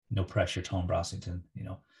No pressure, Tom Brossington.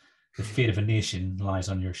 The fate of a nation lies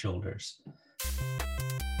on your shoulders.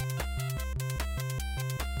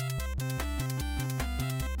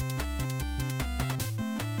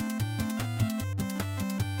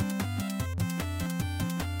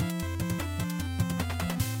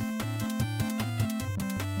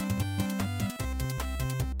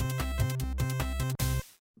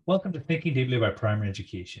 Welcome to Thinking Deeply About Primary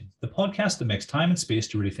Education, the podcast that makes time and space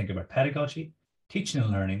to really think about pedagogy, teaching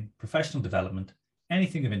and learning, professional development,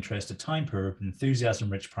 anything of interest to time-poor and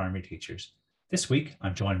enthusiasm-rich primary teachers. This week,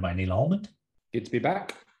 I'm joined by Neil Almond. Good to be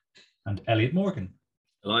back. And Elliot Morgan.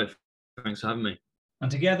 Hello, thanks for having me.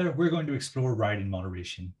 And together, we're going to explore writing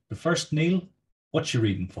moderation. But first, Neil, what you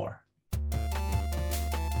reading for?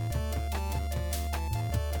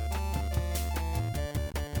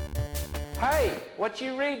 Hey, what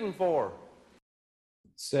you reading for?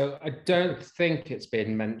 So I don't think it's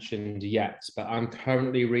been mentioned yet, but I'm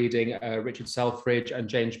currently reading Richard Selfridge and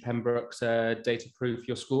James Pembroke's Data Proof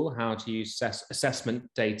Your School, How to Use Assessment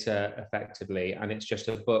Data Effectively. And it's just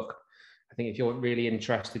a book, I think if you're really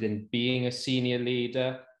interested in being a senior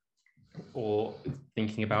leader or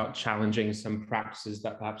thinking about challenging some practices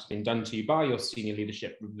that perhaps have been done to you by your senior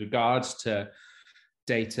leadership with regards to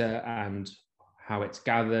data and how it's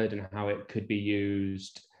gathered and how it could be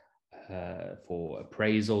used for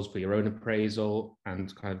appraisals, for your own appraisal,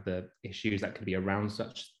 and kind of the issues that could be around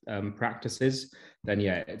such practices, then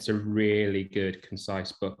yeah, it's a really good,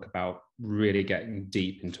 concise book about really getting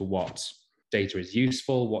deep into what data is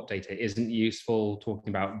useful, what data isn't useful, talking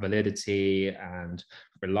about validity and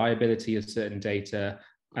reliability of certain data.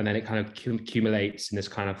 And then it kind of accumulates in this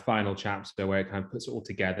kind of final chapter where it kind of puts it all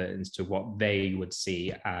together into what they would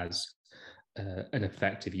see as an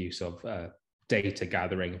effective use of data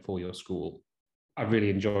gathering for your school. I really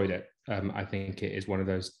enjoyed it. I think it is one of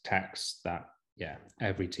those texts that, yeah,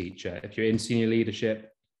 every teacher, if you're in senior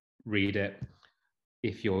leadership, read it.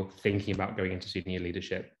 If you're thinking about going into senior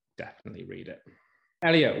leadership, definitely read it.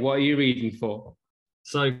 Elliot, what are you reading for?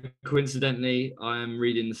 So coincidentally, I am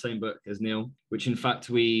reading the same book as Neil, which in fact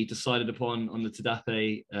we decided upon on the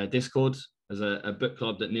TDAPE Discord as a book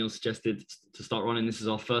club that Neil suggested to start running. This is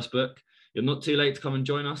our first book. You're not too late to come and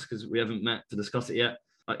join us because we haven't met to discuss it yet.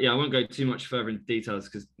 I won't go too much further into details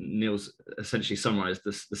because Neil's essentially summarised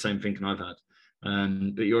the same thinking I've had.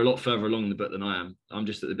 But you're a lot further along in the book than I am. I'm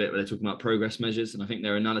just at the bit where they're talking about progress measures, and I think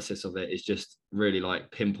their analysis of it is just really like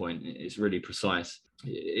pinpoint. It's really precise.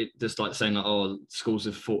 It just like saying like, oh, schools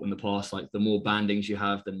have fought in the past, like the more bandings you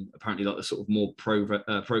have, then apparently like the sort of more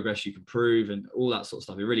progress you can prove and all that sort of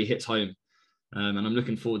stuff. It really hits home. And I'm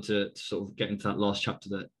looking forward to sort of getting to that last chapter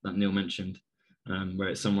that Neil mentioned, where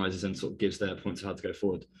it summarises and sort of gives their points of how to go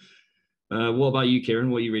forward. What about you,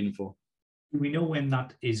 Kieran? What are you reading for? Do we know when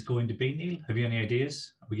that is going to be, Neil? Have you any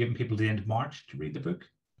ideas? Are we giving people to the end of March to read the book?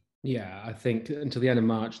 Yeah, I think until the end of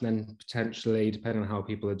March, and then potentially, depending on how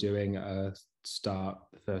people are doing, start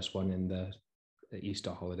the first one in the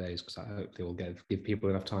Easter holidays, because I hope they will give people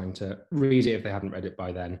enough time to read it if they haven't read it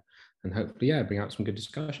by then, and hopefully, yeah, bring out some good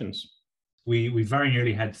discussions. We very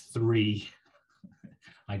nearly had 3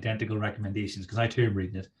 identical recommendations because I too am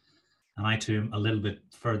reading it, and I too am a little bit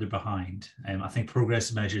further behind. I think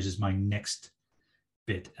progress measures is my next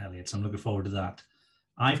bit, Elliot, so I'm looking forward to that.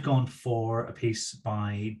 I've gone for a piece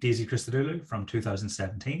by Daisy Christodoulou from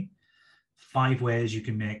 2017, 5 ways you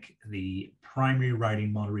can make the primary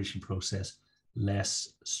writing moderation process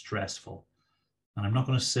less stressful. And I'm not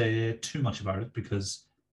going to say too much about it because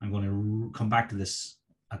I'm going to come back to this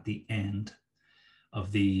at the end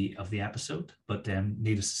of the episode, but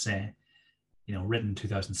needless to say, written in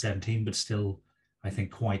 2017, but still I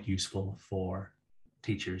think quite useful for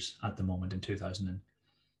teachers at the moment in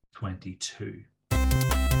 2022.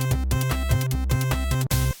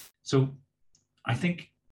 So I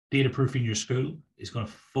think data proofing your school is going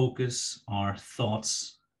to focus our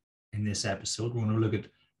thoughts in this episode. We're going to look at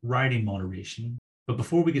writing moderation, but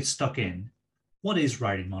before we get stuck in, what is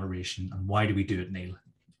writing moderation and why do we do it, Neil?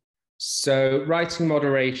 So writing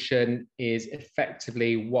moderation is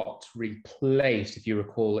effectively what replaced, if you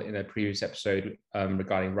recall in a previous episode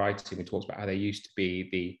regarding writing, we talked about how there used to be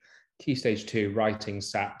the Key Stage 2 writing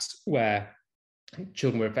SATs where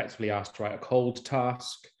children were effectively asked to write a cold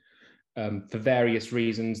task. For various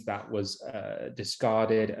reasons that was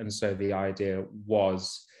discarded. And so the idea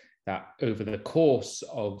was that over the course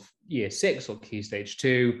of Year 6 or Key Stage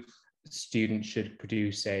 2, students should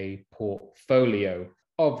produce a portfolio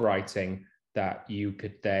of writing that you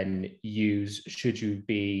could then use should you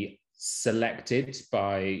be selected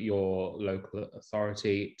by your local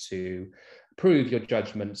authority to prove your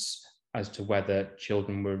judgments as to whether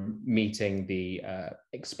children were meeting the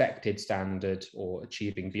expected standard or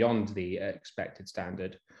achieving beyond the expected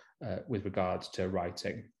standard with regards to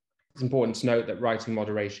writing. It's important to note that writing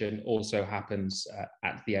moderation also happens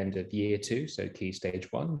at the end of year 2, so Key Stage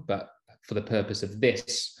 1, but for the purpose of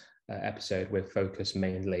this episode, we're focused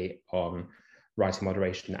mainly on writing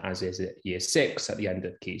moderation as is at year 6 at the end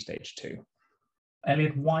of Key Stage 2.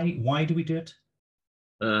 Elliot, why do we do it?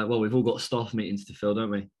 Well, we've all got staff meetings to fill,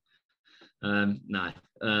 don't we? No,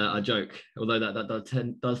 I joke. Although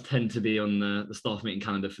that does tend to be on the staff meeting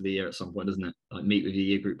calendar for the year at some point, doesn't it? Like meet with your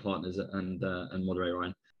year group partners and moderate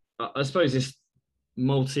Ryan. I suppose it's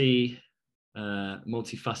multifaceted,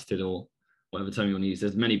 or whatever term you want to use.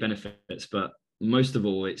 There's many benefits, but most of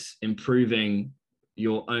all, it's improving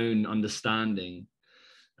your own understanding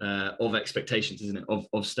of expectations, isn't it?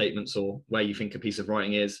 Of statements or where you think a piece of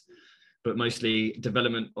writing is, but mostly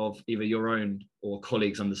development of either your own or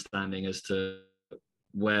colleagues' understanding as to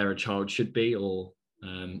where a child should be, or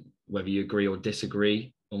whether you agree or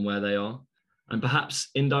disagree on where they are. And perhaps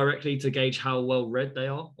indirectly to gauge how well read they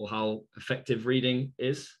are or how effective reading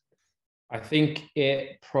is. I think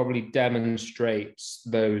it probably demonstrates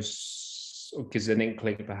those, or gives an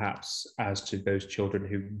inkling perhaps as to those children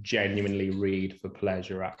who genuinely read for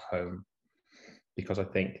pleasure at home. Because I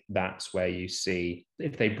think that's where you see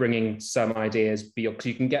if they bring in some ideas, because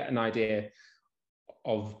you can get an idea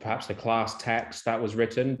of perhaps the class text that was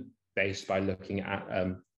written based by looking at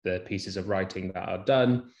the pieces of writing that are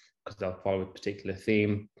done, because they'll follow a particular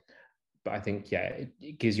theme. But I think, yeah,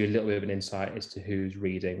 it gives you a little bit of an insight as to who's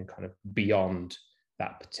reading kind of beyond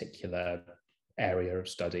that particular area of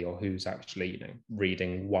study, or who's actually,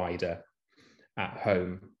 reading wider at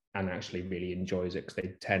home and actually really enjoys it, because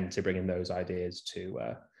they tend to bring in those ideas to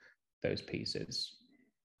those pieces.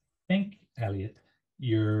 I think, Elliot,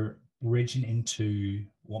 you're bridging into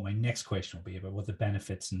what my next question will be about what the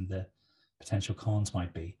benefits and the potential cons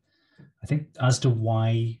might be. I think as to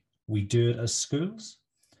why we do it as schools,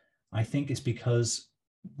 I think it's because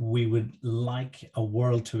we would like a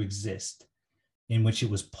world to exist in which it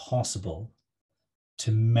was possible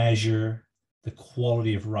to measure the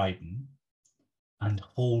quality of writing and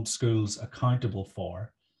hold schools accountable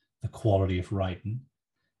for the quality of writing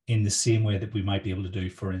in the same way that we might be able to do,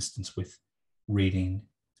 for instance, with reading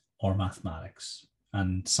or mathematics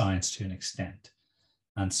and science to an extent.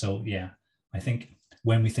 And so, yeah, I think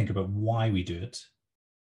when we think about why we do it,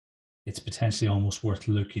 it's potentially almost worth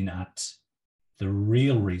looking at the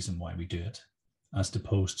real reason why we do it, as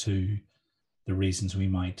opposed to the reasons we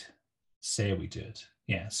might say we do it.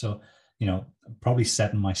 Yeah, so, probably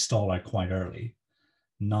setting my stall out quite early,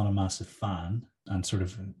 not a massive fan, and sort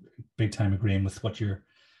of big time agreeing with what you're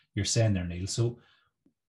saying there, Neil. So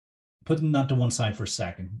putting that to one side for a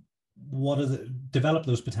second, develop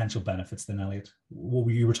those potential benefits then, Elliot. What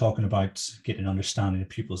you were talking about, getting understanding of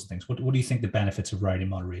pupils and things. What do you think the benefits of writing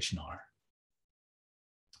moderation are?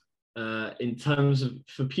 In terms of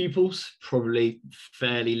for pupils, probably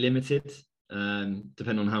fairly limited,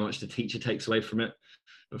 depending on how much the teacher takes away from it.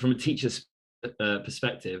 But from a teacher's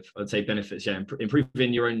perspective, I'd say benefits,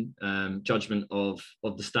 improving your own judgment of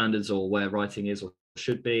the standards or where writing is or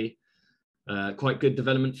should be. Quite good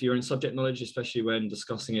development for your own subject knowledge, especially when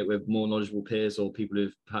discussing it with more knowledgeable peers or people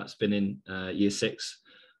who've perhaps been in year 6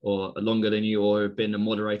 or longer than you, or have been a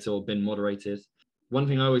moderator or been moderated. One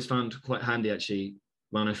thing I always found quite handy, actually,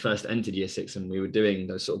 when I first entered year 6 and we were doing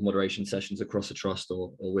those sort of moderation sessions across a trust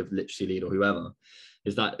or with literacy lead or whoever,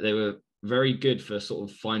 is that they were very good for sort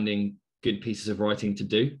of finding good pieces of writing to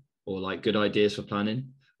do, or like good ideas for planning,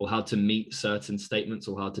 or how to meet certain statements,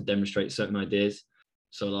 or how to demonstrate certain ideas.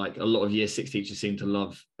 So like a lot of year 6 teachers seem to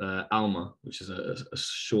love Alma, which is a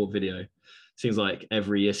short video. Seems like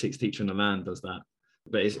every year 6 teacher in the land does that.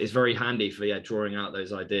 But it's very handy for drawing out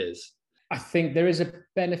those ideas. I think there is a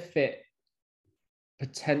benefit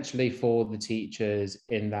potentially for the teachers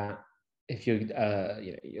in that if you're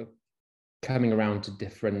you're coming around to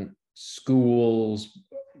different schools,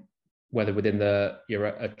 whether within you're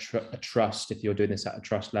a trust, if you're doing this at a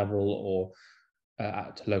trust level or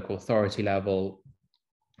at a local authority level,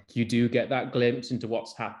 you do get that glimpse into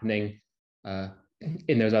what's happening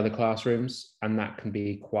in those other classrooms, and that can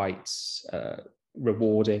be quite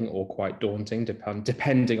rewarding or quite daunting,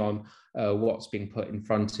 depending on what's being put in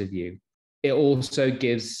front of you. It also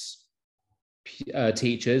gives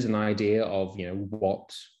teachers an idea of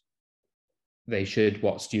what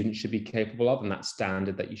students should be capable of, and that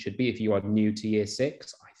standard that you should be. If you are new to year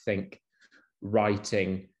 6, I think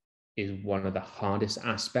writing is one of the hardest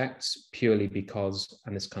aspects, purely because,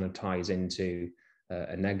 and this kind of ties into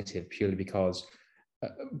a negative, purely because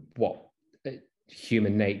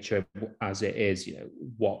human nature as it is,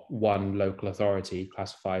 what one local authority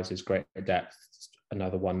classifies as great depth,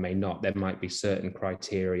 another one may not. There might be certain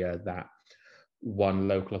criteria that one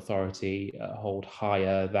local authority hold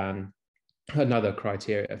higher than another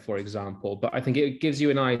criteria, for example. But I think it gives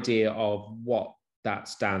you an idea of what that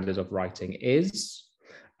standard of writing is.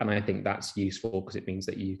 And I think that's useful because it means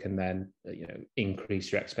that you can then,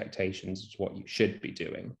 increase your expectations as what you should be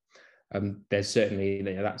doing. There's certainly,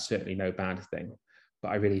 that's certainly no bad thing. But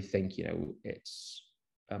I really think, it's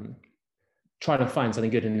trying to find something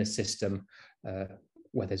good in the system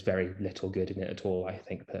where there's very little good in it at all, I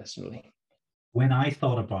think, personally. When I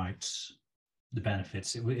thought about the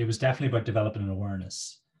benefits, it was definitely about developing an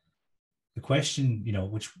awareness. The question,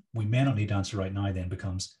 which we may not need to answer right now then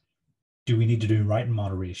becomes, do we need to do right in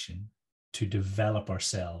moderation to develop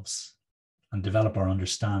ourselves and develop our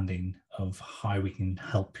understanding of how we can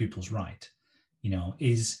help pupils write?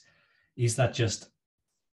 Is that just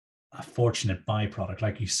a fortunate byproduct,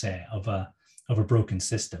 like you say, of a broken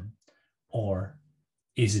system, or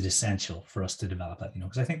is it essential for us to develop that?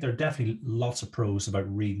 Because I think there are definitely lots of pros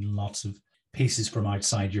about reading lots of pieces from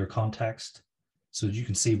outside your context so that you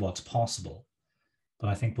can see what's possible. But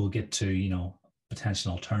I think we'll get to,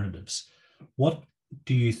 potential alternatives. What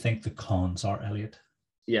do you think the cons are, Elliot?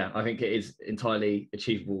 Yeah, I think it is entirely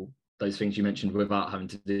achievable, those things you mentioned, without having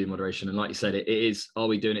to do moderation. And like you said, it is, are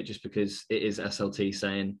we doing it just because it is SLT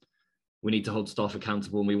saying we need to hold staff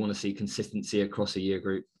accountable and we want to see consistency across a year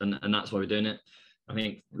group, and that's why we're doing it? I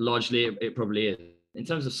think largely it probably is. In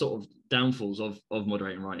terms of sort of downfalls of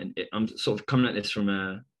moderating writing, I'm sort of coming at this from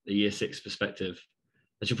a year 6 perspective.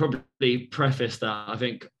 I should probably preface that I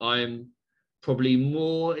think I'm probably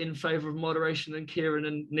more in favour of moderation than Kieran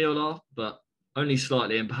and Neil are, but only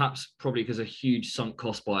slightly, and perhaps probably because of huge sunk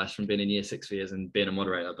cost bias from being in year 6 for years and being a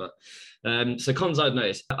moderator. But so cons I've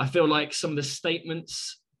noticed, I feel like some of the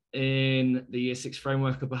statements in the year 6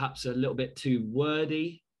 framework are perhaps a little bit too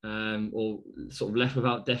wordy, or sort of left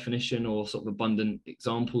without definition or sort of abundant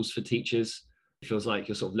examples for teachers. It feels like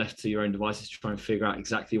you're sort of left to your own devices to try and figure out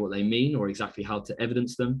exactly what they mean or exactly how to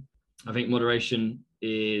evidence them. I think moderation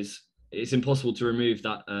it's impossible to remove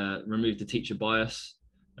the teacher bias.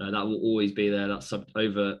 That will always be there. That's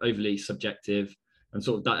overly subjective, and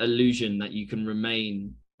sort of that illusion that you can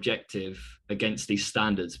remain objective against these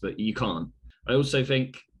standards, but you can't. I also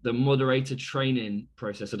think the moderator training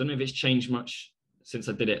process, I don't know if it's changed much since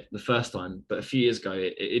I did it the first time, but a few years ago,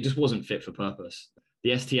 it just wasn't fit for purpose.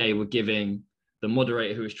 The STA were giving the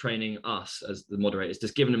moderator who was training us as the moderators,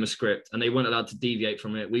 just giving them a script, and they weren't allowed to deviate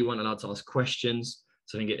from it. We weren't allowed to ask questions.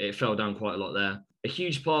 So I think it fell down quite a lot there. A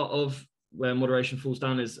huge part of where moderation falls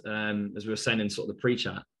down is, as we were saying in sort of the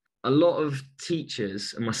pre-chat, a lot of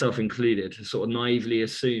teachers, and myself included, sort of naively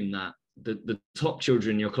assume that the top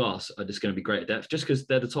children in your class are just going to be great at depth just because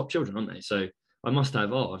they're the top children, aren't they? So I must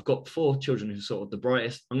have, I've got 4 children who are sort of the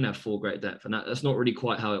brightest, I'm going to have 4 great at depth. And that's not really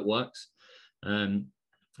quite how it works. And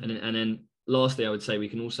then lastly, I would say we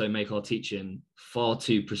can also make our teaching far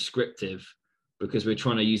too prescriptive because we're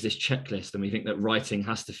trying to use this checklist and we think that writing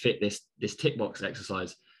has to fit this tick box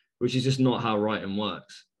exercise, which is just not how writing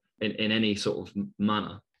works in any sort of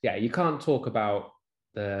manner. Yeah, you can't talk about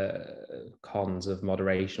the cons of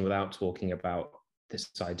moderation without talking about this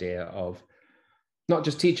idea of not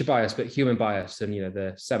just teacher bias, but human bias. And,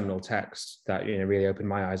 the seminal text that, really opened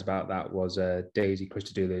my eyes about that was Daisy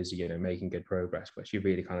Christodoulou's, Making Good Progress, where she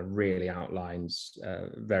really outlines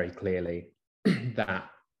very clearly that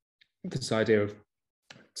this idea of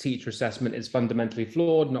teacher assessment is fundamentally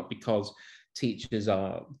flawed, not because teachers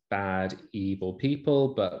are bad, evil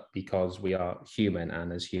people, but because we are human.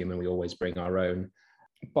 And as human, we always bring our own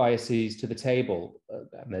biases to the table.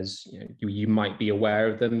 And there's, you might be aware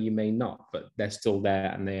of them, you may not, but they're still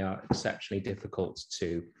there and they are exceptionally difficult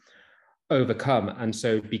to overcome. And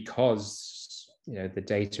so because, the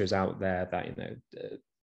data is out there that,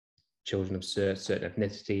 children of certain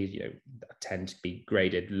ethnicities, tend to be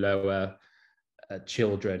graded lower,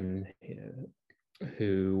 children,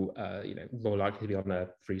 who more likely to be on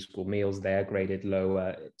free school meals, they're graded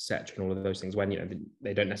lower, etc., and all of those things, when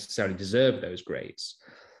they don't necessarily deserve those grades,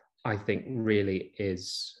 I think really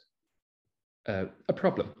is a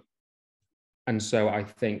problem. And so I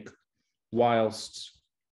think whilst,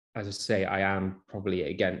 as I say, I am probably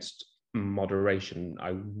against moderation,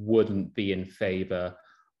 I wouldn't be in favor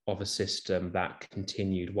of a system that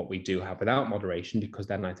continued what we do have without moderation, because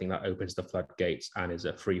then I think that opens the floodgates and is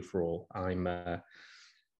a free-for-all. I'm a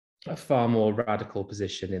far more radical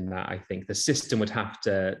position in that I think the system would have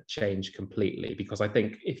to change completely, because I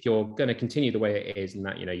think if you're going to continue the way it is, and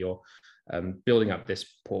that you're building up this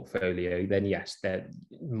portfolio, then yes,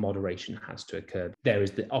 moderation has to occur. There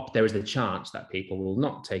is the chance that people will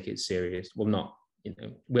not take it serious, will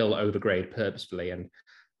overgrade purposefully, and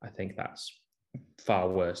I think that's far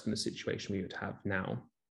worse than the situation we would have now.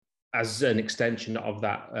 As an extension of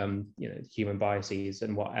that, human biases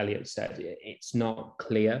and what Elliot said, it's not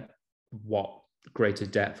clear what greater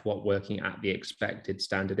depth, what working at the expected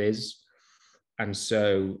standard is, and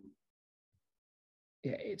so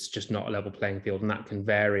it's just not a level playing field, and that can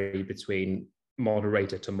vary between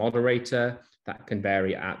moderator to moderator. That can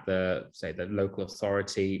vary at the local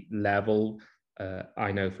authority level.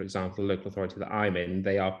 I know, for example, the local authority that I'm in,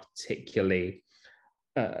 they are particularly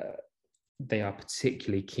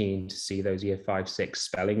keen to see those year 5, 6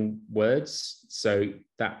 spelling words. So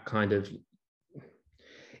that kind of,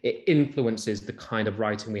 it influences the kind of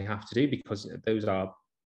writing we have to do, because those are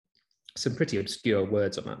some pretty obscure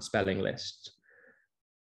words on that spelling list.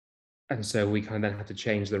 And so we kind of then have to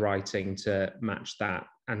change the writing to match that.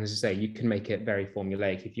 And as I say, you can make it very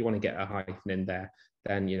formulaic. If you want to get a hyphen in there,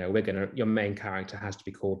 then, your main character has to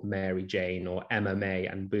be called Mary Jane or Emma May,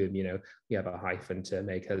 and boom, we have a hyphen to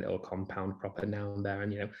make a little compound proper noun there,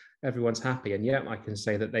 and, everyone's happy. And I can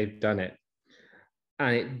say that they've done it.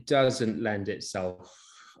 And it doesn't lend itself,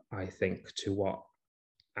 I think, to what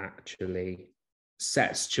actually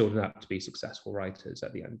sets children up to be successful writers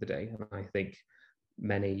at the end of the day. And I think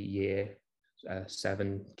many year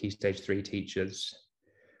 7 Key Stage 3 teachers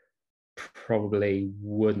probably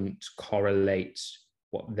wouldn't correlate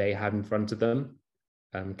what they had in front of them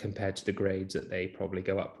compared to the grades that they probably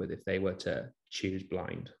go up with if they were to choose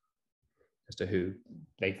blind as to who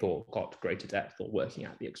they thought got greater depth or working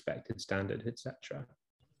at the expected standard, etc.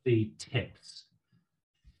 The tips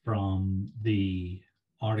from the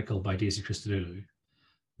article by Daisy Christodoulou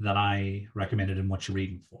that I recommended in What You're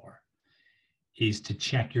Reading For is to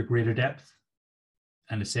check your greater depth.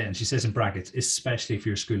 And she says in brackets, especially if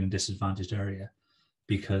you're a school in a disadvantaged area,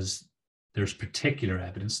 because there's particular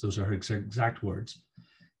evidence, those are her exact words,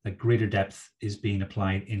 that greater depth is being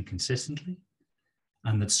applied inconsistently,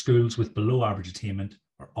 and that schools with below average attainment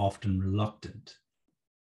are often reluctant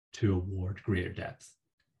to award greater depth.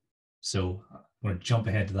 So I want to jump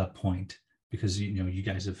ahead to that point, because you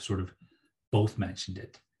guys have sort of both mentioned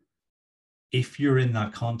it. If you're in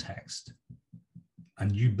that context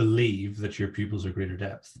and you believe that your pupils are greater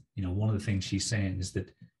depth, one of the things she's saying is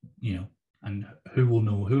that, and who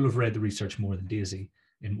will have read the research more than Daisy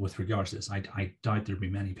with regards to this? I doubt there'll be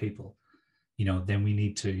many people. Then we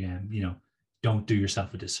need to, don't do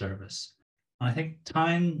yourself a disservice. And I think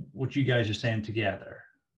tying what you guys are saying together,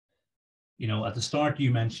 at the start you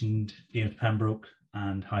mentioned James Pembroke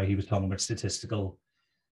and how he was talking about statistical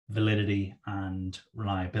validity and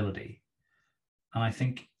reliability. And I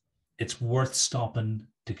think it's worth stopping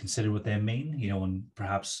to consider what they mean, and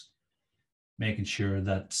perhaps making sure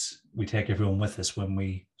that we take everyone with us when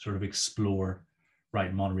we sort of explore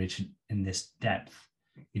right moderation in this depth.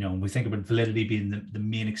 And we think about validity being the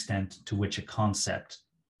main extent to which a concept,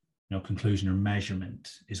 conclusion or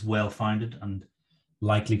measurement is well-founded and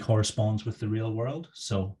likely corresponds with the real world.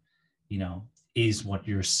 So, is what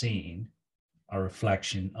you're seeing a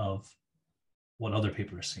reflection of what other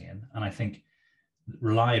people are seeing? And I think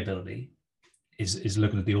reliability is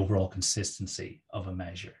looking at the overall consistency of a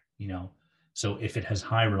measure, So if it has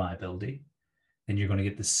high reliability, then you're going to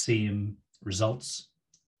get the same results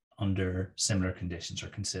under similar conditions or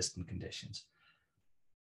consistent conditions.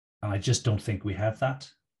 And I just don't think we have that,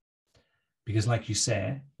 because like you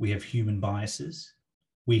say, we have human biases.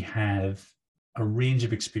 We have a range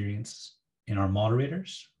of experience in our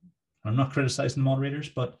moderators. I'm not criticizing the moderators,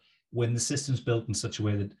 but when the system's built in such a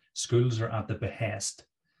way that schools are at the behest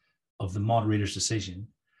of the moderator's decision,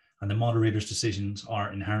 and the moderator's decisions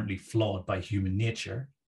are inherently flawed by human nature,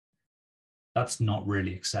 that's not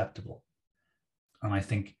really acceptable. And I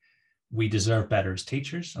think we deserve better as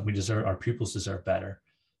teachers, and our pupils deserve better,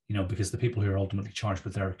 because the people who are ultimately charged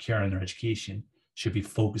with their care and their education should be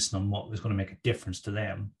focused on what is going to make a difference to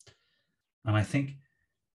them. And I think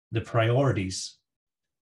the priorities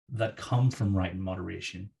that come from right and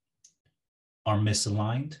moderation are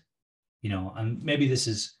misaligned, and maybe this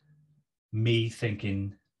is me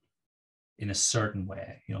thinking in a certain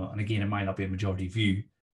way, and again, it might not be a majority view,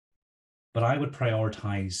 but I would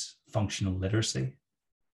prioritize functional literacy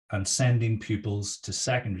and sending pupils to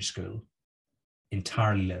secondary school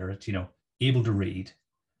entirely literate, able to read,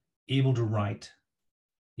 able to write,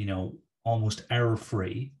 almost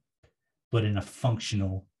error-free, but in a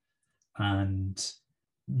functional and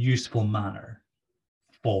useful manner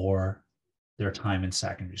for their time in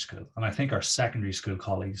secondary school. And I think our secondary school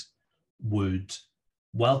colleagues would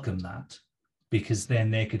welcome that, because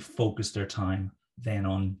then they could focus their time then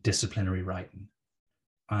on disciplinary writing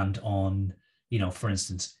and on, for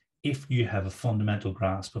instance, if you have a fundamental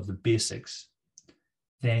grasp of the basics,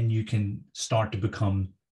 then you can start to become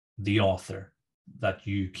the author that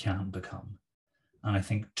you can become. And I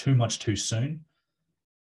think too much too soon,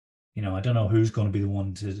 I don't know who's going to be the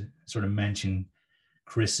one to sort of mention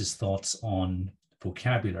Chris's thoughts on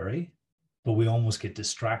vocabulary, but we almost get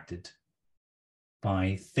distracted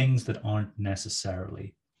by things that aren't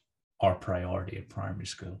necessarily our priority at primary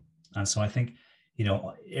school. And so I think,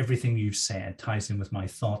 everything you've said ties in with my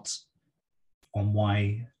thoughts on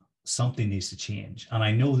why something needs to change. And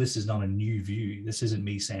I know this is not a new view. This isn't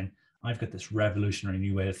me saying, I've got this revolutionary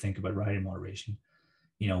new way to think about writing moderation.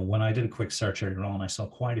 When I did a quick search earlier on, I saw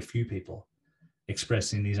quite a few people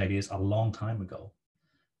expressing these ideas a long time ago.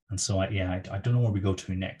 And so, I don't know where we go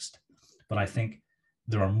to next, but I think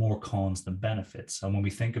there are more cons than benefits. And when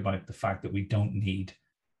we think about the fact that we don't need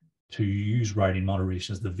to use writing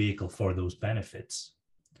moderation as the vehicle for those benefits,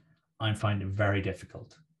 I find it very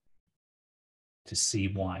difficult to see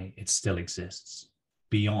why it still exists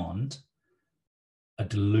beyond a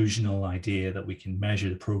delusional idea that we can measure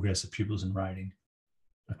the progress of pupils in writing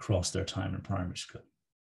across their time in primary school.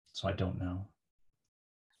 So I don't know.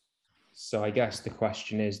 So I guess the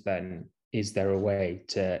question is then, is there a way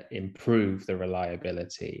to improve the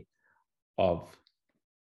reliability of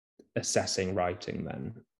assessing writing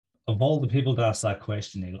then? Of all the people to ask that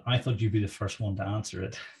question, Neil, I thought you'd be the first one to answer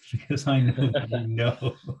it because I know that you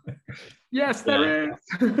know. Yes, there is.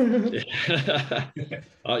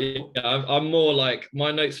 I'm more like,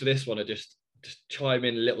 my notes for this one are just chime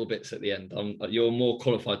in little bits at the end. You're more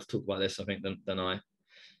qualified to talk about this, I think, than I.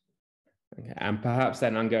 Okay, and perhaps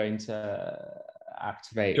then I'm going to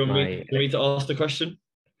activate Do you want me to ask the question?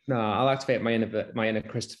 No, I'll activate my inner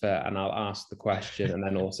Christopher, and I'll ask the question and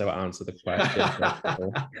then also answer the question.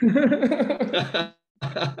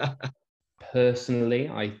 Personally,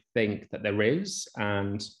 I think that there is,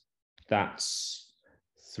 and that's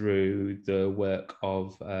through the work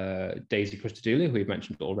of Daisy Christodoulou, who we've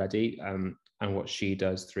mentioned already, and what she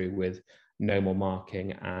does through with normal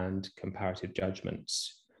marking and comparative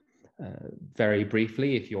judgments. Very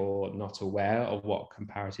briefly, if you're not aware of what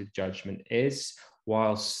comparative judgment is,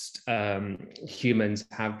 whilst humans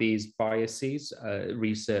have these biases,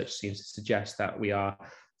 research seems to suggest that we are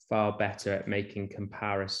far better at making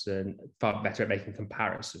comparisons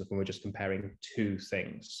when we're just comparing two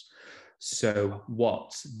things. So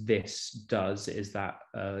what this does is that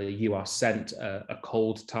you are sent a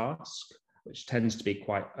cold task, which tends to be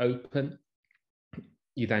quite open.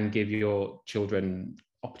 You then give your children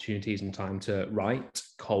opportunities and time to write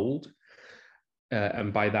cold.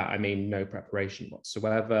 And by that, I mean no preparation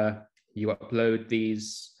whatsoever. You upload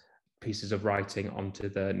these pieces of writing onto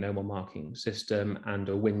the normal marking system, and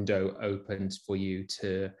a window opens for you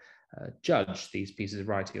to judge these pieces of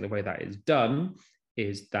writing. And the way that is done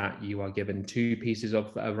is that you are given two pieces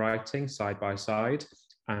of writing side by side,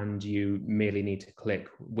 and you merely need to click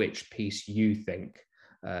which piece you think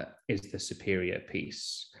is the superior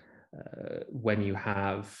piece. When you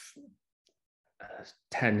have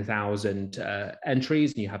 10,000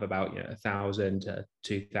 entries, and you have about 1,000 to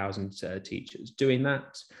 2,000 teachers doing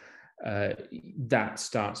that, that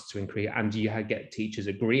starts to increase, and you get teachers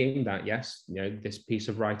agreeing that yes, this piece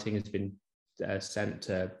of writing has been sent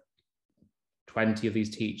to 20 of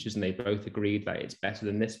these teachers, and they both agreed that it's better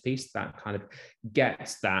than this piece. That kind of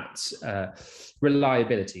gets that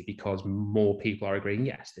reliability, because more people are agreeing,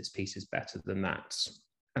 yes, this piece is better than that.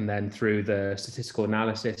 And then through the statistical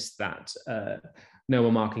analysis that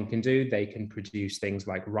normal marking can do, they can produce things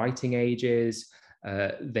like writing ages.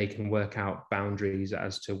 They can work out boundaries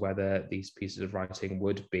as to whether these pieces of writing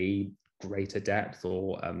would be greater depth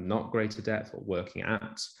or not greater depth, or working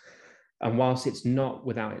at. And whilst it's not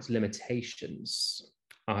without its limitations,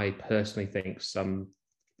 I personally think some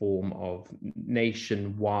form of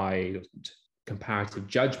nationwide comparative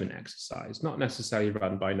judgment exercise, not necessarily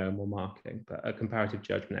run by normal marking, but a comparative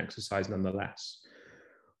judgment exercise nonetheless,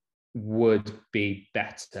 would be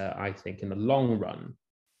better, I think, in the long run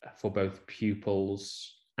for both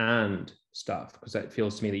pupils and staff, because it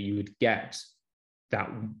feels to me that you would get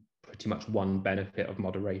that pretty much one benefit of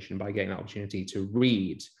moderation by getting the opportunity to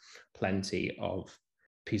read plenty of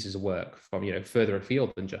pieces of work from further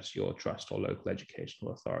afield than just your trust or local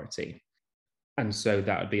educational authority. And so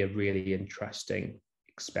that would be a really interesting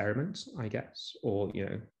experiment, I guess, or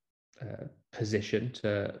position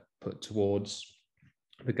to put towards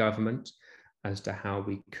the government as to how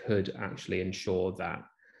we could actually ensure that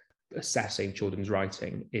assessing children's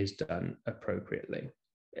writing is done appropriately.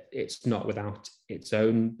 It's not without its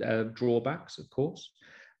own drawbacks, of course,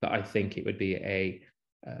 but I think it would be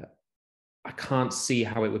I can't see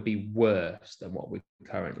how it would be worse than what we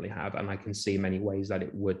currently have, and I can see many ways that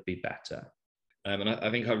it would be better. And I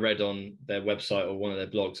think I read on their website or one of their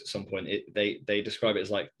blogs at some point, they describe it as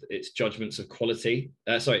like it's judgments of quality.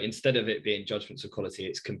 Instead of it being judgments of quality,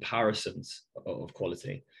 it's comparisons of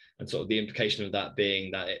quality. And sort of the implication of that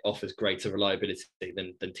being that it offers greater reliability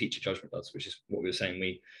than teacher judgment does, which is what we were saying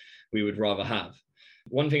we would rather have.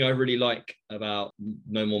 One thing I really like about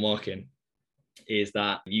No More Marking is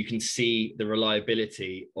that you can see the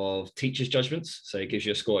reliability of teachers' judgments. So it gives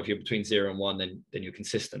you a score. If you're between 0 and 1, then you're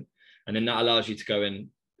consistent. And then that allows you to go and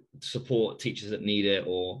support teachers that need it,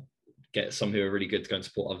 or get some who are really good to go and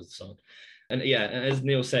support others. And yeah, as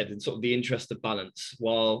Neil said, in sort of the interest of balance,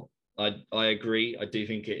 while I agree, I do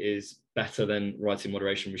think it is better than writing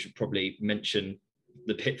moderation. We should probably mention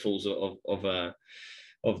the pitfalls of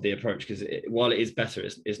the approach, because while it is better,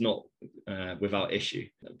 it's not without issue.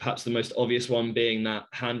 Perhaps the most obvious one being that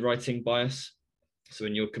handwriting bias. So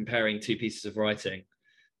when you're comparing two pieces of writing,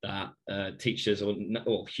 that teachers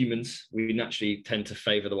or humans, we naturally tend to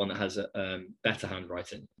favor the one that has better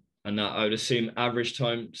handwriting. And that I would assume average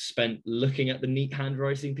time spent looking at the neat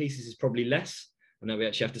handwriting pieces is probably less, and that we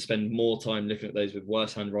actually have to spend more time looking at those with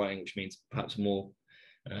worse handwriting, which means perhaps more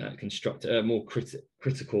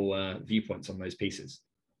critical viewpoints on those pieces.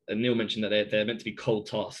 And Neil mentioned that they're meant to be cold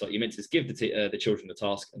tasks. Like, you meant to just give the children the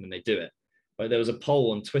task and then they do it. But there was a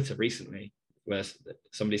poll on Twitter recently where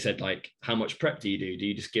somebody said, like, how much prep do you do? Do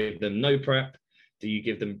you just give them no prep? Do you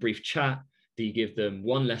give them brief chat? Do you give them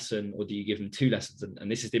one lesson, or do you give them 2 lessons?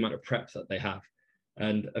 And this is the amount of prep that they have.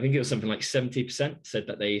 And I think it was something like 70% said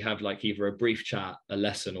that they have like either a brief chat, a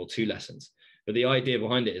lesson, or 2 lessons. But the idea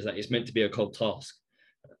behind it is that it's meant to be a cold task.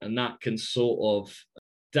 And that can sort of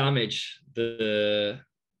damage the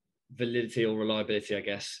validity or reliability, I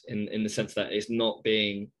guess, in the sense that it's not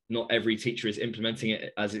every teacher is implementing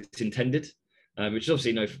it as it's intended. Which is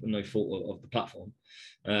obviously no fault of the platform.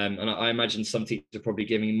 And I imagine some teachers are probably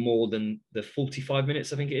giving more than the 45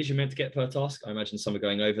 minutes, I think it is, you're meant to get per task. I imagine some are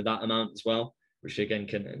going over that amount as well, which again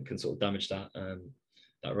can sort of damage that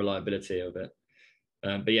reliability of it.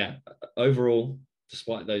 But yeah, overall,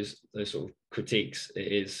 despite those sort of critiques,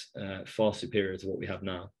 it is far superior to what we have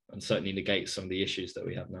now, and certainly negates some of the issues that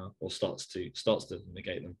we have now, or starts to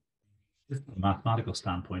negate them. From a mathematical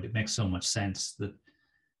standpoint, it makes so much sense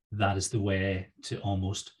that is the way to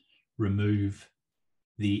almost remove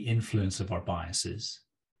the influence of our biases,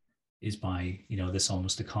 is by, this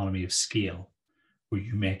almost economy of scale, where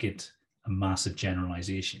you make it a massive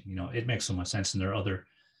generalization. It makes so much sense. And there are other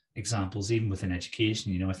examples, even within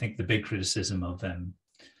education. I think the big criticism of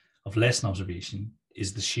lesson observation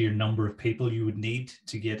is the sheer number of people you would need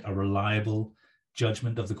to get a reliable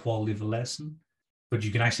judgment of the quality of the lesson. But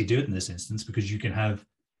you can actually do it in this instance, because you can have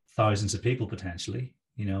thousands of people potentially,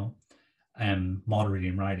 moderating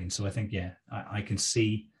and writing. So I think, I can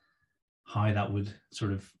see how that would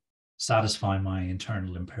sort of satisfy my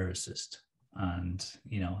internal empiricist. And,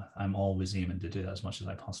 I'm always aiming to do that as much as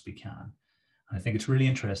I possibly can. And I think it's really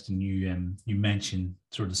interesting you mentioned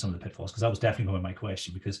sort of some of the pitfalls, because that was definitely going to be my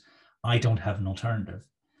question, because I don't have an alternative.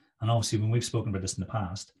 And obviously, when we've spoken about this in the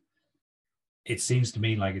past, it seems to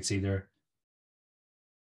me like it's either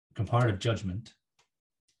comparative judgment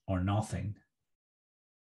or nothing.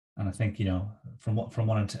 And I think, from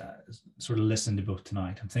what I'm sort of listening to both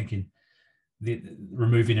tonight, I'm thinking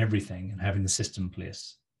removing everything and having the system in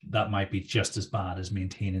place, that might be just as bad as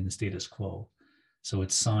maintaining the status quo. So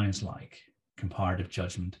it sounds like comparative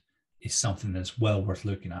judgment is something that's well worth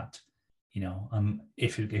looking at.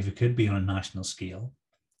 If it could be on a national scale,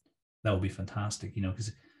 that would be fantastic.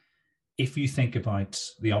 Because if you think about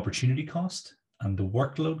the opportunity cost and the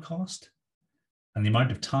workload cost and the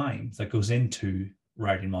amount of time that goes into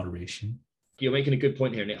writing moderation. You're making a good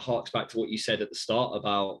point here, and it harks back to what you said at the start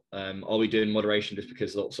about are we doing moderation just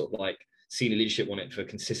because sort of like senior leadership want it for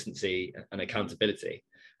consistency and accountability,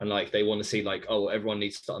 and like they want to see like, oh, everyone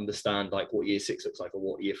needs to understand like what year 6 looks like or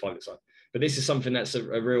what year 5 looks like. But this is something that's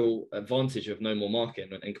a real advantage of No More Marking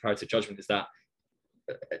and comparative judgment, is that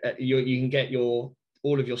you can get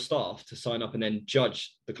all of your staff to sign up and then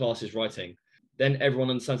judge the class's writing. Then everyone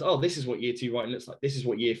understands, oh, this is what year 2 writing looks like, this is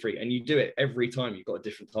what year 3, and you do it every time you've got a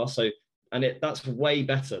different task. So, and that's way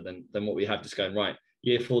better than what we have just going, right,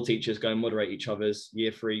 year 4 teachers go and moderate each other's,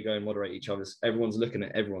 year 3 go and moderate each other's. Everyone's looking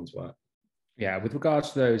at everyone's work. Yeah, with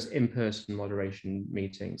regards to those in-person moderation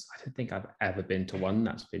meetings, I don't think I've ever been to one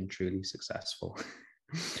that's been truly successful.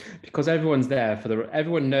 Because everyone's there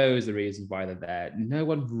everyone knows the reasons why they're there. No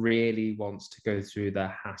one really wants to go through the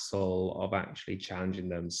hassle of actually challenging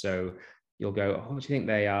them. So you'll go, oh, what do you think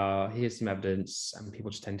they are? Here's some evidence. And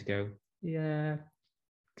people just tend to go, yeah,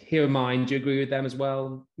 here are mine. Do you agree with them as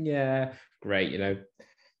well? Yeah, great.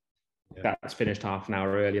 That's finished half an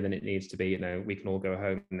hour earlier than it needs to be. We can all go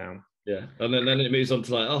home now. Yeah, and then it moves on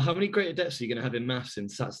to like, oh, how many great adepts are you going to have in maths in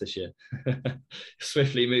SATs this year?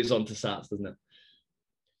 Swiftly moves on to SATs, doesn't it?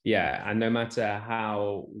 Yeah, and no matter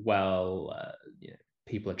how well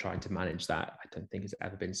people are trying to manage that, I don't think it's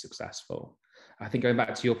ever been successful. I think going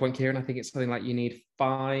back to your point, Kieran, I think it's something like you need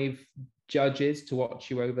 5 judges to watch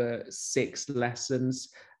you over 6 lessons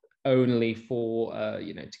only for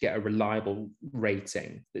to get a reliable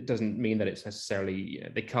rating. It doesn't mean that it's necessarily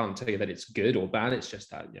they can't tell you that it's good or bad. It's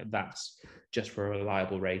just that that's just for a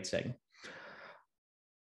reliable rating.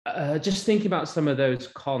 Just thinking about some of those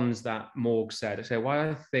cons that Morg said, so why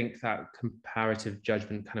I think that comparative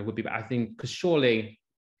judgment kind of would be, I think, because surely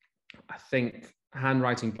I think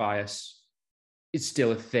handwriting bias is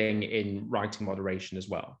still a thing in writing moderation as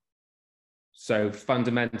well. So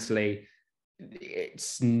fundamentally,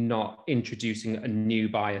 it's not introducing a new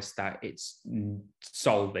bias that it's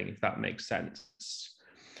solving, if that makes sense.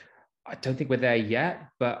 I don't think we're there yet,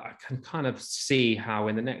 but I can kind of see how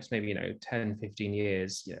in the next maybe 10, 15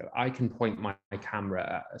 years, I can point my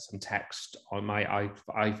camera at some text on my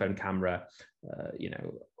iPhone camera,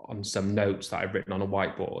 on some notes that I've written on a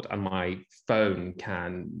whiteboard, and my phone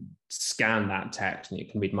can scan that text and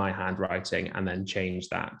it can read my handwriting and then change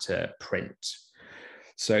that to print.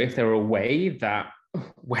 So if there were a way that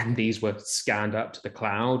when these were scanned up to the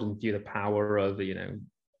cloud and through the power of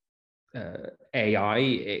AI,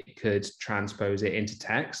 it could transpose it into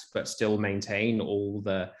text, but still maintain all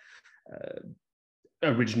the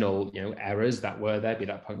original errors that were there, be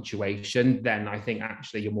that punctuation, then I think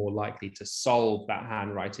actually you're more likely to solve that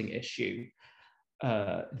handwriting issue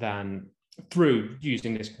than through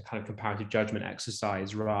using this kind of comparative judgment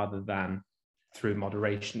exercise rather than through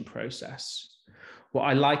moderation process. What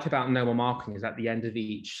I like about normal marking is at the end of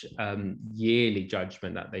each yearly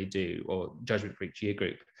judgment that they do, or judgment for each year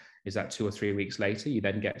group, is that 2 or 3 weeks later, you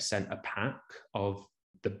then get sent a pack of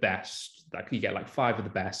the best. Like you get like 5 of the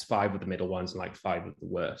best, 5 of the middle ones, and like 5 of the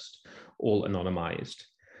worst, all anonymized.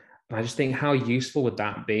 And I just think, how useful would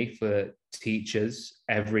that be for teachers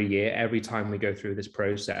every year? Every time we go through this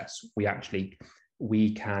process, we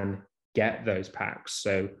can get those packs.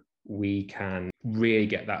 So we can really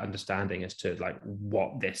get that understanding as to like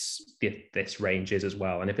what this range is as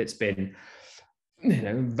well. And if it's been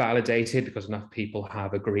validated because enough people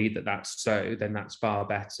have agreed that that's so, then that's far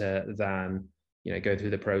better than go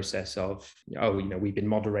through the process of we've been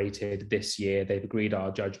moderated this year, they've agreed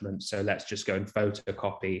our judgment, so let's just go and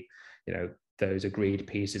photocopy those agreed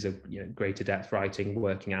pieces of greater depth writing,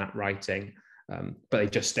 working at writing, but they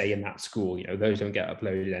just stay in that school. Those don't get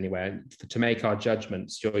uploaded anywhere. To make our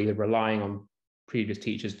judgments, you're either relying on previous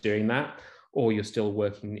teachers doing that, or you're still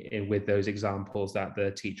working with those examples that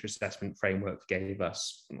the teacher assessment framework gave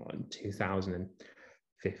us in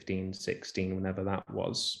 2015, 16, whenever that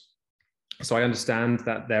was. So I understand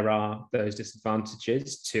that there are those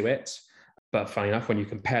disadvantages to it, but funny enough, when you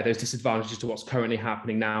compare those disadvantages to what's currently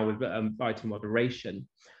happening now with writing moderation,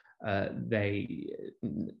 they're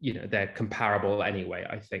comparable anyway.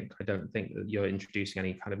 I don't think that you're introducing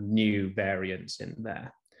any kind of new variants in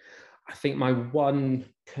there. I think my one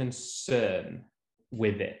concern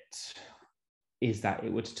with it is that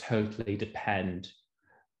it would totally depend.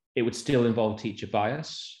 It would still involve teacher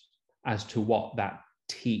bias as to what that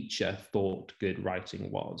teacher thought good writing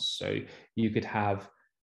was. So you could have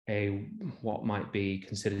what might be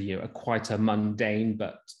considered quite a mundane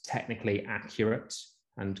but technically accurate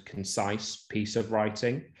and concise piece of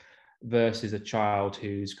writing versus a child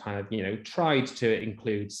who's kind of tried to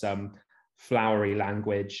include some flowery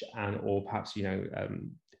language or perhaps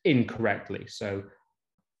incorrectly. So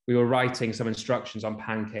we were writing some instructions on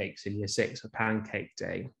pancakes in year 6 for pancake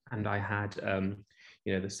day, and I had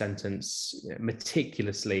the sentence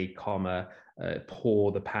meticulously,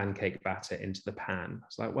 pour the pancake batter into the pan.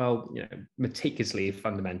 It's like, well, meticulously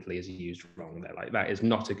fundamentally is used wrong there. Like, that is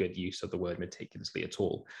not a good use of the word meticulously at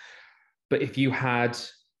all. But if you had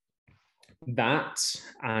that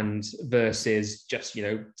and versus just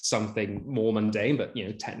something more mundane but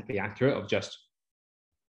technically accurate of just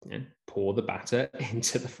pour the batter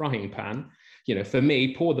into the frying pan, for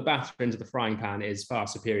me, pour the batter into the frying pan is far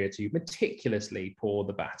superior to meticulously pour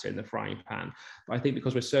the batter in the frying pan. But I think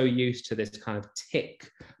because we're so used to this kind of tick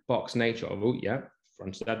box nature of,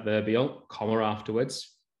 front adverbial, comma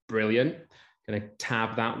afterwards, brilliant, kind of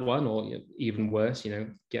tab that one, or even worse,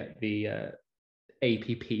 get the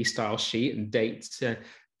APP style sheet and date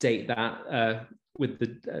that with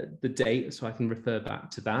the date, so I can refer back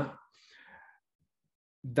to that.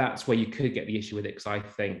 That's where you could get the issue with it, because I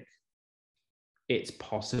think it's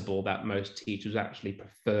possible that most teachers actually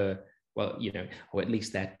prefer, or at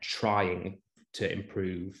least they're trying to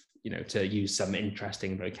improve, to use some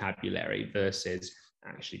interesting vocabulary versus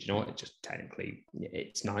actually, do you know what, it just technically,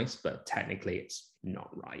 it's nice, but technically it's not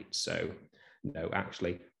right. So no,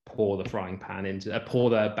 actually pour the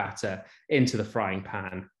batter into the frying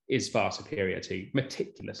pan is far superior to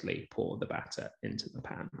meticulously pour the batter into the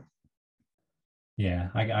pan. Yeah,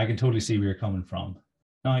 I can totally see where you're coming from.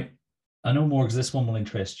 Now, I know more because this one will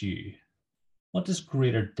interest you. What does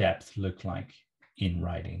greater depth look like in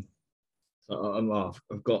writing? So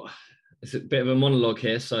I've got, it's a bit of a monologue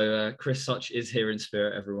here. So Chris Such is here in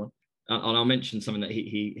spirit, everyone. And I'll mention something that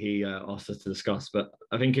he asked us to discuss. But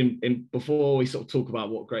I think in before we sort of talk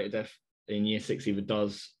about what greater depth in year 6 either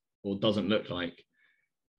does or doesn't look like,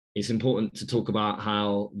 it's important to talk about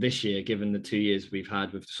how this year, given the 2 years we've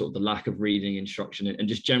had with sort of the lack of reading instruction and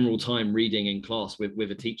just general time reading in class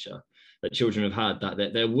with a teacher that children have had,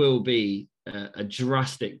 that there will be a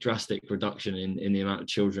drastic reduction in the amount of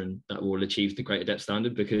children that will achieve the greater depth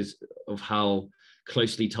standard, because of how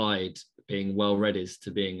closely tied being well read is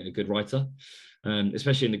to being a good writer,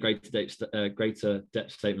 especially in the greater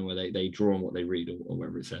depth statement where they draw on what they read or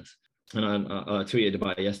wherever it says. And I tweeted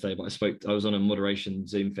about it yesterday, but I was on a moderation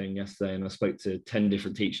Zoom thing yesterday, and I spoke to 10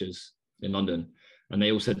 different teachers in London, and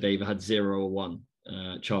they all said they either had 0 or 1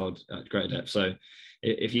 child at greater depth. So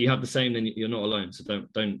if you have the same, then you're not alone. So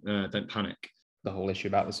don't panic. The whole issue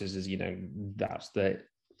about this is that's the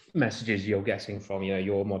messages you're getting from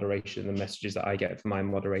your moderation. The messages that I get from my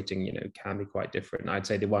moderating can be quite different. I'd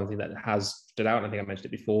say the one thing that has stood out, and I think I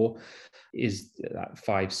mentioned it before, is that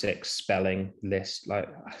 5-6 spelling list. Like,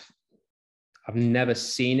 I've never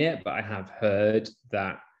seen it, but I have heard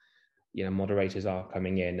that moderators are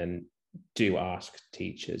coming in and do ask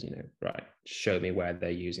teachers, right, show me where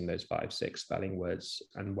they're using those 5-6 spelling words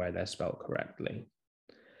and where they're spelled correctly.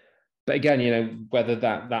 But again, whether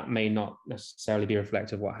that may not necessarily be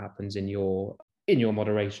reflective of what happens in your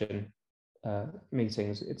moderation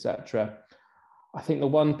meetings, etc. I think the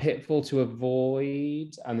one pitfall to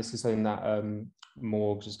avoid, and this is something that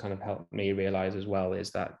Morgs has kind of helped me realize as well,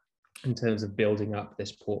 is that in terms of building up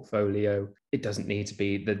this portfolio, it doesn't need to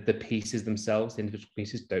be the pieces themselves, the individual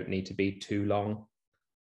pieces don't need to be too long.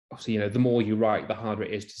 Obviously, the more you write, the harder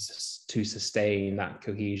it is to sustain that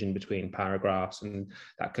cohesion between paragraphs and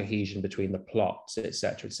that cohesion between the plots,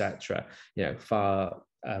 etc., etc. Far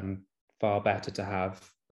better to have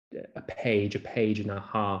a page and a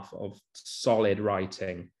half of solid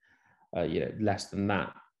writing, less than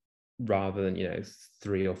that, rather than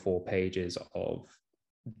 3 or 4 pages of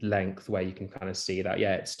length where you can kind of see that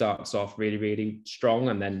it starts off really, really strong,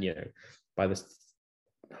 and then by the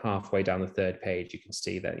halfway down the 3rd page you can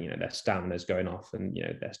see that their stamina's going off, and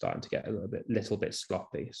they're starting to get a little bit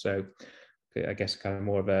sloppy. So I guess kind of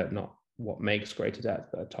more of a, not what makes greater depth,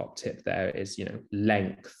 but a top tip there is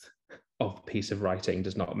length of a piece of writing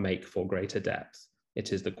does not make for greater depth.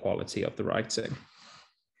 It is the quality of the writing.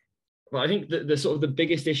 Well, I think the sort of the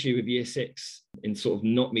biggest issue with year 6 in sort of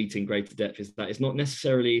not meeting greater depth is that it's not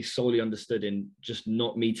necessarily solely understood in just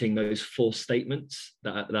not meeting those 4 statements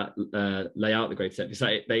that lay out the greater depth. It's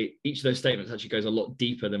that each of those statements actually goes a lot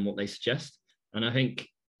deeper than what they suggest. And I think,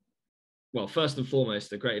 well, first and foremost,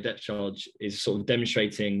 the greater depth charge is sort of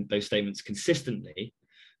demonstrating those statements consistently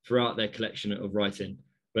throughout their collection of writing.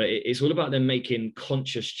 But it's all about them making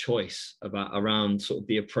conscious choice around sort of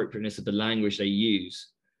the appropriateness of the language they use,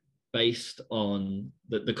 based on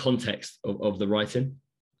the context of the writing.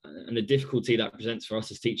 And the difficulty that presents for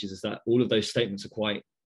us as teachers is that all of those statements are quite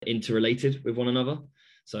interrelated with one another.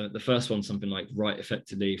 So the first one, something like write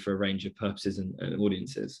effectively for a range of purposes and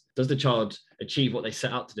audiences. Does the child achieve what they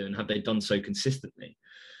set out to do, and have they done so consistently?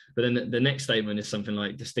 But then the next statement is something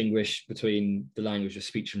like distinguish between the language of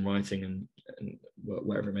speech and writing and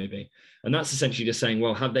whatever it may be. And that's essentially just saying,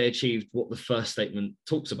 well, have they achieved what the first statement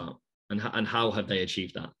talks about, and how have they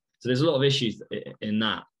achieved that? So there's a lot of issues in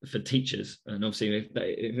that for teachers. And obviously,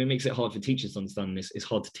 if it makes it hard for teachers to understand this, it's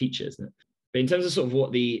hard to teach it, isn't it? But in terms of sort of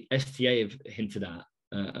what the STA have hinted at,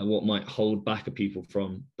 and what might hold back a pupil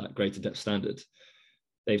from that greater depth standard,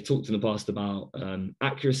 they've talked in the past about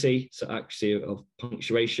accuracy, so accuracy of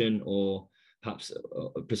punctuation, or perhaps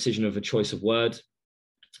a precision of a choice of word,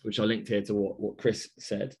 which I linked here to what Chris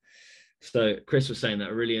said. So Chris was saying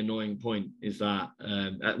that a really annoying point is that,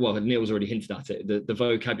 well, Neil's already hinted at it, the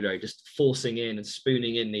vocabulary, just forcing in and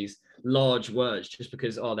spooning in these large words just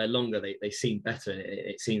because, they're longer, they seem better.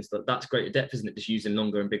 It seems that that's greater depth, isn't it? Just using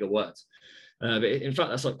longer and bigger words. But in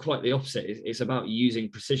fact, that's like quite the opposite. It's about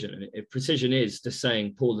using precision. And if precision is just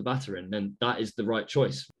saying Paul the Batterin, then that is the right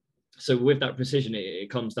choice. So with that precision,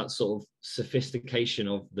 it comes that sort of sophistication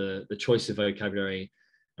of the choice of vocabulary,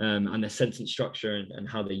 and their sentence structure and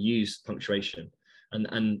how they use punctuation.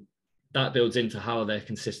 And that builds into how they're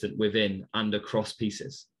consistent within and across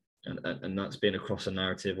pieces. And that's been across a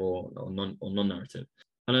narrative or non-narrative.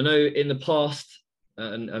 And I know in the past,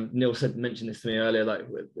 and Neil mentioned this to me earlier, like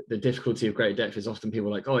the difficulty of greater depth is often people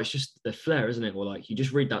are like, it's just the flair, isn't it? Or like, you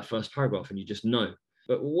just read that first paragraph and you just know.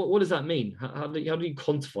 But what does that mean? How do you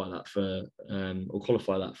quantify that for, or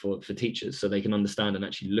qualify that for teachers so they can understand and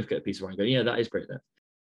actually look at a piece of writing and go, yeah, that is great depth.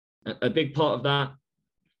 A big part of that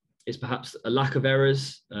is perhaps a lack of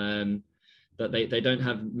errors, that they don't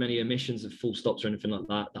have many omissions of full stops or anything like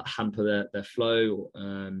that hamper their flow,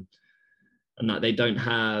 and that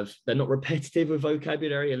they're not repetitive with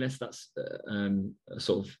vocabulary unless that's a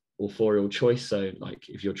sort of authorial choice. So like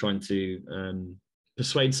if you're trying to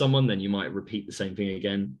persuade someone, then you might repeat the same thing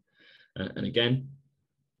again and again.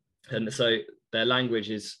 And so their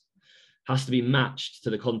language has to be matched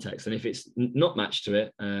to the context. And if it's not matched to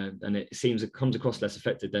it, and it comes across less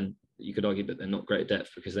effective, then you could argue that they're not great at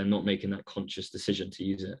depth because they're not making that conscious decision to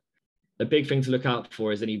use it. A big thing to look out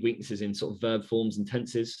for is any weaknesses in sort of verb forms and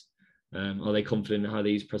tenses. Are they confident in how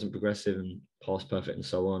they use present progressive and past perfect and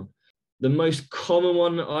so on? The most common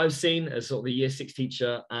one I've seen as sort of a year 6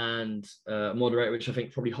 teacher and moderator, which I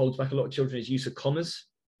think probably holds back a lot of children, is use of commas.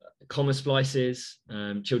 Comma splices,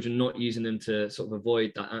 children not using them to sort of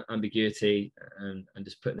avoid that ambiguity and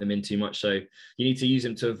just putting them in too much. So you need to use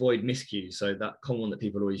them to avoid miscues. So that common one that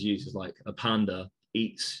people always use is like a panda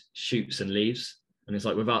eats, shoots and leaves. And it's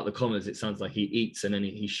like without the commas, it sounds like he eats and then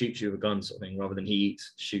he shoots you with a gun sort of thing, rather than he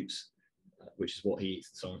eats, shoots, which is what he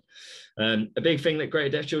eats and so on. A big thing that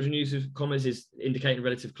greater deaf children use with commas is indicating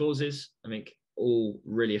relative clauses. I think all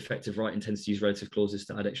really effective writing tends to use relative clauses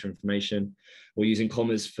to add extra information, or using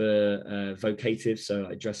commas for vocatives, so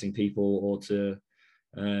addressing people, or to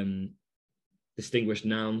distinguish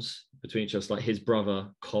nouns between each other, like his brother,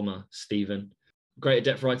 comma, Stephen. Greater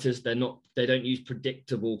depth writers, they don't use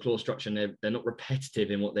predictable clause structure, and they're not repetitive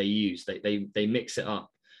in what they use. They mix it up,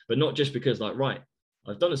 but not just because like, right,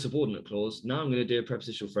 I've done a subordinate clause, now I'm going to do a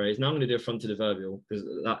prepositional phrase, now I'm going to do a fronted adverbial, because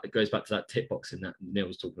that goes back to that tip box in that Neil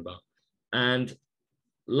was talking about. And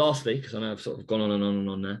lastly, because I know I've sort of gone on and on and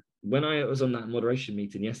on there, when I was on that moderation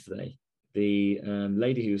meeting yesterday, the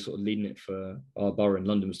lady who was sort of leading it for our borough in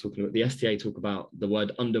London was talking about the STA talk about the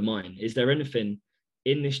word undermine. Is there anything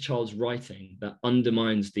in this child's writing that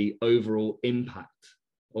undermines the overall impact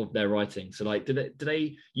of their writing? So like, do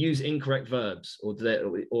they use incorrect verbs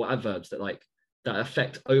or adverbs that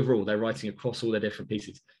affect overall their writing across all their different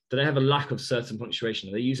pieces? Do they have a lack of certain punctuation?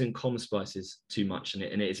 Are they using comma splices too much and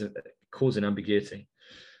it is causing ambiguity?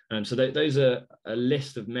 So those are a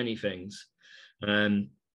list of many things that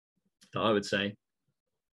I would say.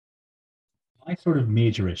 My sort of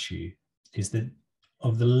major issue is that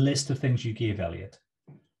of the list of things you gave, Elliot,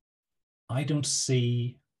 I don't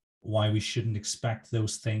see why we shouldn't expect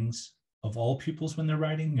those things of all pupils when they're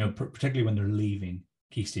writing, particularly when they're leaving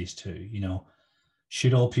Key Stage 2,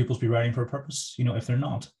 should all pupils be writing for a purpose? If they're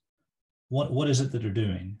not, what is it that they're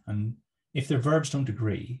doing? And if their verbs don't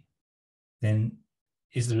agree, then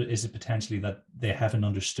is it potentially that they haven't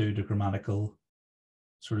understood a grammatical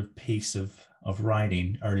sort of piece of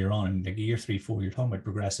writing earlier on? In like year 3, 4, you're talking about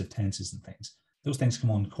progressive tenses and things. Those things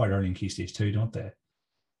come on quite early in Key Stage 2, don't they?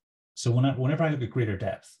 So whenever I look at greater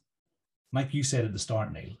depth, like you said at the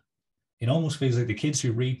start, Neil, it almost feels like the kids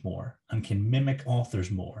who read more and can mimic authors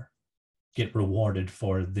more get rewarded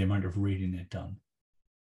for the amount of reading they've done,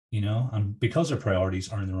 and because their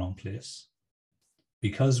priorities are in the wrong place,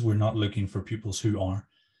 because we're not looking for pupils who are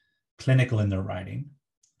clinical in their writing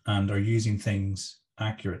and are using things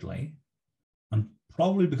accurately, and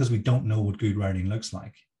probably because we don't know what good writing looks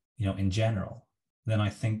like, in general, then I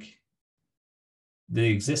think the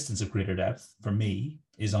existence of greater depth for me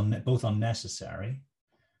is both unnecessary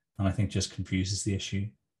and I think just confuses the issue,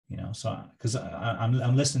 so because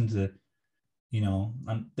I'm listening to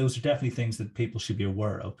and those are definitely things that people should be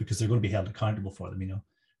aware of because they're going to be held accountable for them.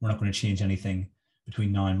 We're not going to change anything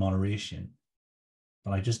between now and moderation,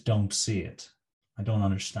 but I just don't see it. I don't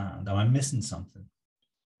understand. Am I missing something?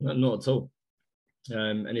 Not at all.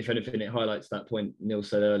 And if anything, it highlights that point Neil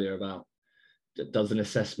said earlier about, does an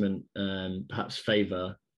assessment perhaps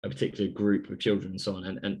favour a particular group of children and so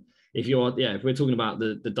on? And if we're talking about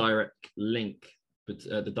the direct link, but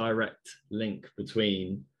the direct link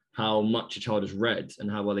between how much a child has read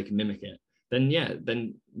and how well they can mimic it,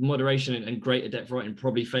 then moderation and greater depth writing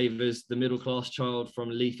probably favors the middle class child from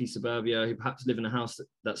leafy suburbia who perhaps live in a house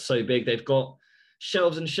that's so big they've got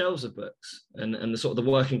shelves and shelves of books, and the sort of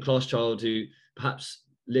the working class child who perhaps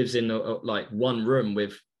lives in like one room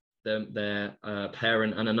with their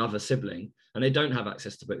parent and another sibling, and they don't have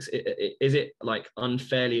access to books. Is it like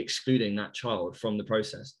unfairly excluding that child from the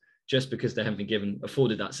process just because they haven't been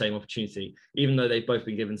afforded that same opportunity, even though they've both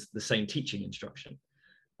been given the same teaching instruction?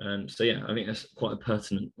 So yeah, I think that's quite a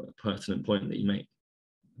pertinent point that you make.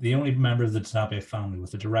 The only member of the Tadape family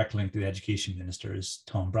with a direct link to the education minister is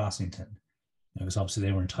Tom Brassington, because obviously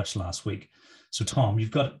they were in touch last week. So Tom, you've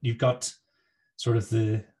got sort of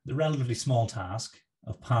the relatively small task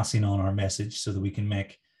of passing on our message so that we can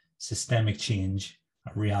make systemic change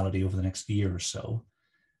a reality over the next year or so.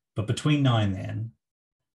 But between now and then,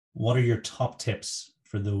 what are your top tips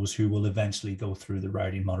for those who will eventually go through the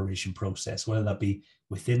writing moderation process, whether that be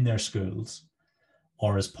within their schools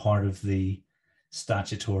or as part of the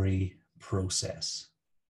statutory process?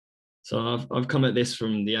 So I've come at this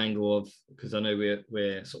from the angle of, because I know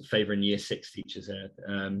we're sort of favouring year 6 teachers here.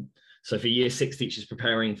 So for year 6 teachers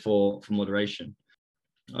preparing for moderation,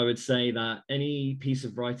 I would say that any piece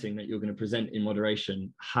of writing that you're going to present in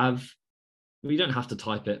moderation, you don't have to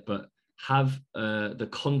type it, but have the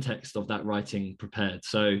context of that writing prepared.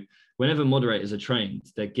 So whenever moderators are trained,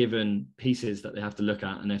 they're given pieces that they have to look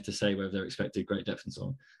at and they have to say whether they're expected great depth and so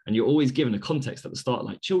on. And you're always given a context at the start,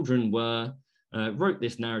 like children wrote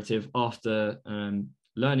this narrative after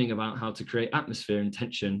learning about how to create atmosphere and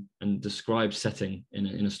tension and describe setting in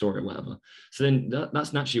a story or whatever. So then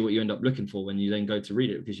that's naturally what you end up looking for when you then go to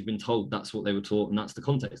read it, because you've been told that's what they were taught and that's the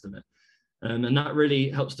context of it. And that really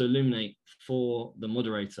helps to illuminate for the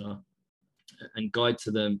moderator and guide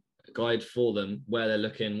for them where they're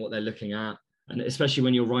looking, what they're looking at. And especially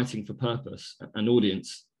when you're writing for purpose and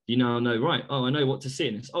audience, you now know, right, I know what to see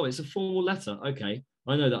in this. Oh, it's a formal letter. Okay.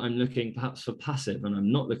 I know that I'm looking perhaps for passive and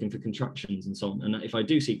I'm not looking for contractions and so on. And if I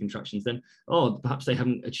do see contractions, then, perhaps they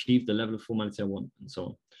haven't achieved the level of formality I want and so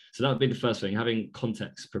on. So that would be the first thing, having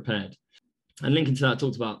context prepared. And linking to that, I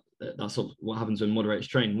talked about that sort of what happens when moderators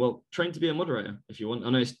train. Well, train to be a moderator if you want. I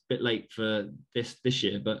know it's a bit late for this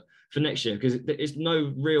year, but for next year, because it's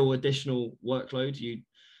no real additional workload. You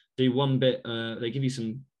do one bit, they give you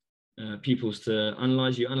some pupils to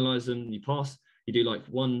analyze, you analyze them, you pass. You do like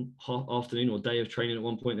one afternoon or day of training at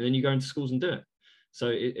one point, and then you go into schools and do it. So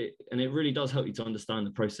it really does help you to understand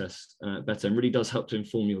the process better, and really does help to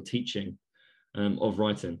inform your teaching of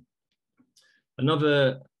writing.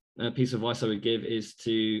 Another piece of advice I would give is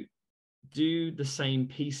to do the same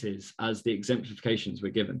pieces as the exemplifications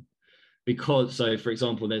we're given. Because, so for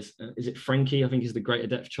example, there's, is it Frankie, I think is the Greater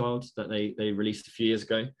Depth Child that they released a few years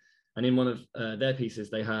ago. And in one of their pieces,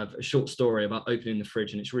 they have a short story about opening the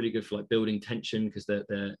fridge, and it's really good for like building tension because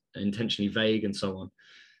they're intentionally vague and so on.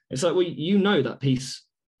 It's like, well, you know that piece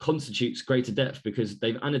constitutes greater depth because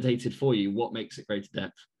they've annotated for you what makes it greater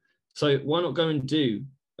depth. So why not go and do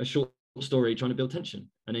a short story trying to build tension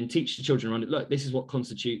and then teach the children around it? Look, this is what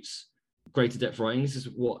constitutes greater depth writing. This is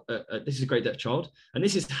what this is a great depth child, and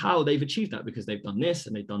this is how they've achieved that because they've done this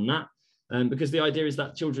and they've done that. Because the idea is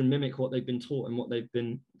that children mimic what they've been taught and what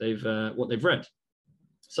they've read.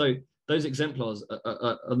 So those exemplars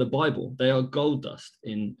are the Bible. They are gold dust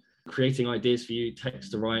in creating ideas for you,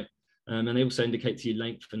 text to write, and they also indicate to you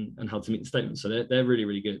length and how to meet the statement. So they're really,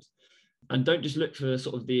 really good. And don't just look for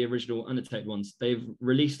sort of the original annotated ones. They've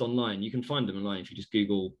released online. You can find them online if you just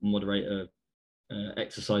Google moderator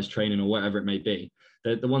exercise training or whatever it may be.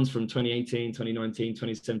 The ones from 2018, 2019,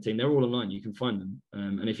 2017, they're all online. You can find them.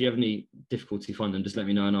 And if you have any difficulty finding them, just let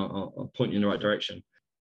me know and I'll point you in the right direction.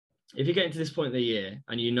 If you get into this point of the year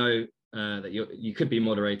and you know that you could be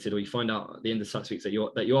moderated, or you find out at the end of such weeks that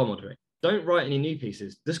you are moderated, don't write any new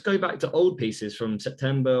pieces. Just go back to old pieces from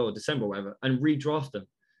September or December or whatever and redraft them.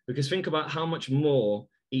 Because think about how much more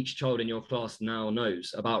each child in your class now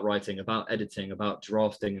knows about writing, about editing, about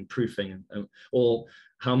drafting and proofing, or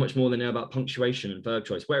how much more they know about punctuation and verb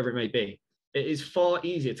choice, wherever it may be. It is far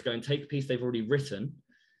easier to go and take a piece they've already written,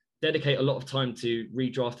 dedicate a lot of time to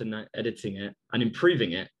redrafting that, editing it and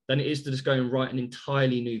improving it, than it is to just go and write an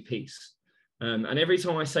entirely new piece. And every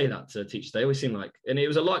time I say that to teachers, they always seem like, and it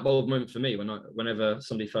was a light bulb moment for me whenever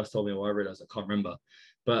somebody first told me, or I realized I can't remember,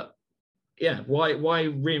 but yeah, why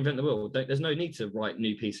reinvent the wheel? There's no need to write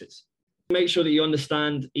new pieces. Make sure that you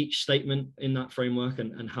understand each statement in that framework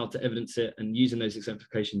and how to evidence it, and using those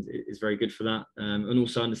exemplifications is very good for that. And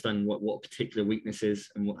also understanding what particular weakness is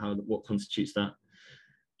and what constitutes that.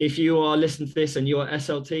 if you are listening to this and you're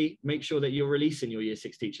SLT, make sure that you're releasing your year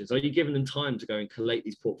 6 teachers. Are you giving them time to go and collate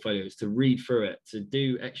these portfolios, to read through it, to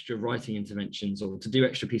do extra writing interventions, or to do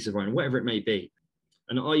extra pieces of writing, whatever it may be?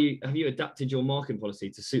 And have you adapted your marking policy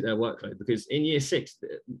to suit their workload? Because in year 6,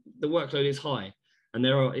 the workload is high, and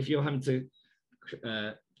if you're having to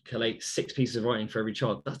collate 6 pieces of writing for every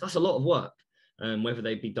child, that's a lot of work, whether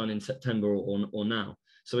they be done in September or now.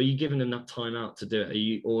 So are you giving them that time out to do it?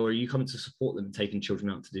 Are you coming to support them, taking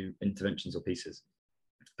children out to do interventions or pieces?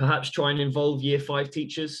 Perhaps try and involve year 5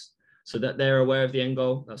 teachers so that they're aware of the end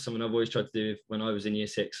goal. That's something I've always tried to do when I was in year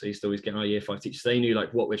 6. I used to always get our year 5 teachers. They knew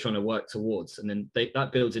like what we're trying to work towards. And then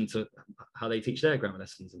that builds into how they teach their grammar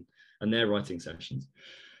lessons and their writing sessions.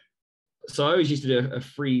 So I always used to do a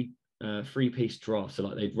free piece draft. So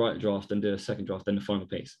like they'd write a draft and do a second draft, then the final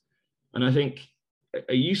piece. And I think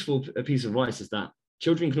a useful piece of advice is that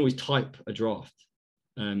children can always type a draft.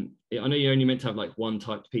 I know you're only meant to have like one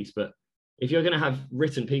typed piece, but if you're going to have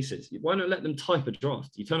written pieces, why not let them type a draft?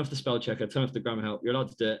 You turn off the spell checker, turn off the grammar help, you're allowed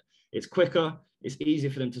to do it. It's quicker, it's easier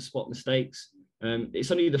for them to spot mistakes. It's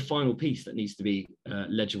only the final piece that needs to be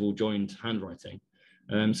legible, joined handwriting.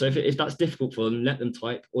 So if that's difficult for them, let them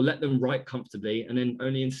type or let them write comfortably, and then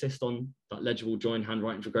only insist on that legible, joined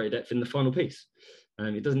handwriting for greater depth in the final piece.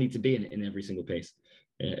 It doesn't need to be in every single piece,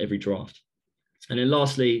 every draft. And then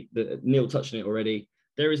lastly, Neil touched on it already,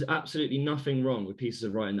 there is absolutely nothing wrong with pieces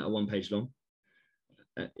of writing that are 1 page long.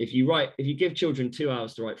 If you give children 2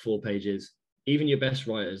 hours to write 4 pages, even your best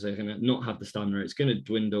writers are going to not have the stamina. It's going to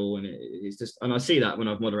dwindle, and it's just, and I see that when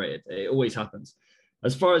I've moderated, it always happens.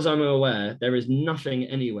 As far as I'm aware, there is nothing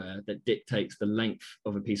anywhere that dictates the length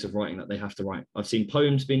of a piece of writing that they have to write. I've seen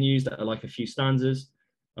poems being used that are like a few stanzas.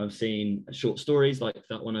 I've seen short stories like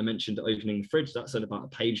that one I mentioned, Opening the Fridge, that's at about a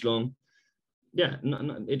page long. Yeah,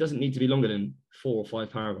 it doesn't need to be longer than 4 or 5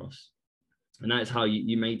 paragraphs. And that is how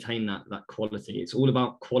you maintain that quality. It's all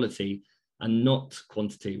about quality and not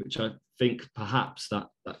quantity, which I think perhaps that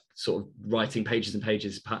sort of writing pages and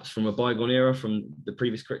pages, perhaps from a bygone era, from the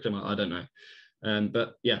previous curriculum, I don't know.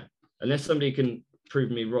 But yeah, unless somebody can prove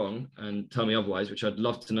me wrong and tell me otherwise, which I'd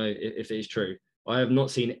love to know if it is true, I have not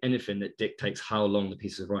seen anything that dictates how long the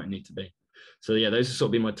pieces of writing need to be. So yeah, those are sort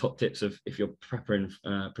of be my top tips of if you're preparing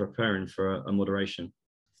for a moderation.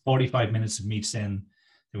 45 minutes of me saying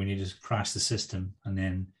that we need to crash the system, and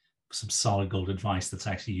then some solid gold advice that's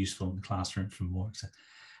actually useful in the classroom from more. So,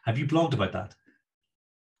 have you blogged about that?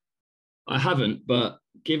 I haven't, but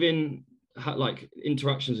given like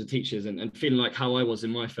interactions with teachers and feeling like how I was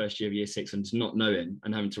in my first year of year 6 and just not knowing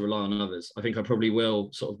and having to rely on others, I think I probably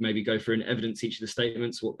will sort of maybe go through and evidence each of the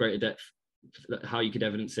statements, what greater depth, how you could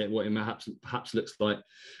evidence it, what it perhaps looks like.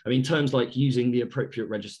 I mean, terms like using the appropriate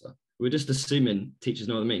register. We're just assuming teachers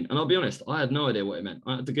know what I mean. And I'll be honest, I had no idea what it meant.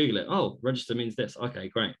 I had to Google it. Oh, register means this. Okay,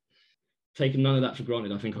 great. Taking none of that for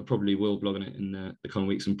granted, I think I probably will blog on it in the coming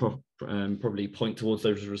weeks and probably point towards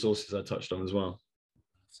those resources I touched on as well.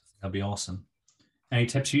 That'd be awesome. Any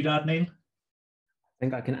tips you'd add, Neil? I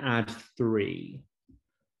think I can add 3.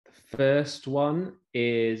 The first one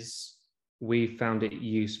is we found it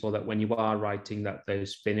useful that when you are writing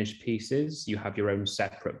those finished pieces, you have your own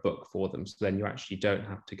separate book for them. So then you actually don't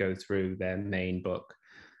have to go through their main book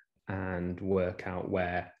and work out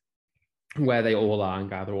where they all are and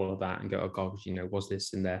gather all of that and go, oh God, was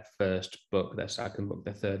this in their first book, their second book,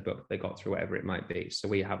 their third book, they got through, whatever it might be. So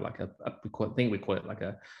we have like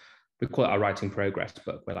we call it our writing progress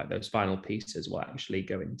book, where like those final pieces will actually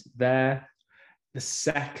go into there. The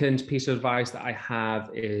second piece of advice that I have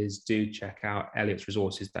is do check out Elliot's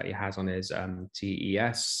resources that he has on his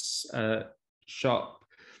TES shop.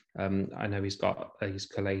 I know he's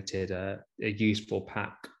collated a useful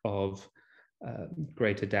pack of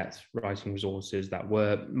greater depth writing resources that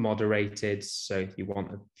were moderated. So if you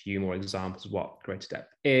want a few more examples of what greater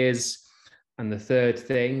depth is. And the third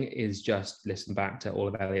thing is just listen back to all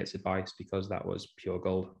of Elliot's advice, because that was pure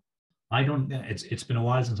gold. It's been a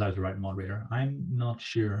while since I was a writing moderator. I'm not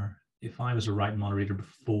sure if I was a writing moderator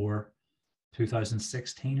before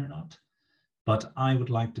 2016 or not, but I would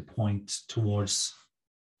like to point towards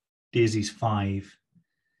Daisy's 5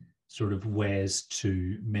 sort of ways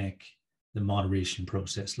to make the moderation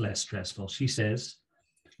process less stressful. She says,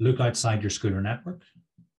 look outside your school or network.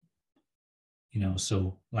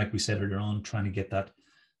 So like we said earlier on, trying to get that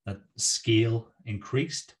scale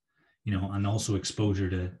increased, and also exposure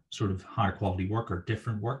to sort of higher quality work or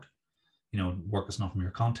different work, work that's not from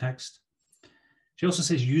your context. She also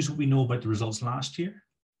says, use what we know about the results last year,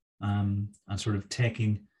 and sort of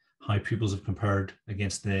taking how pupils have compared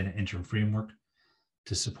against the interim framework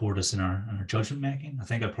to support us in our judgment making. I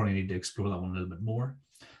think I probably need to explore that one a little bit more.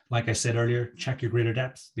 like I said earlier, check your greater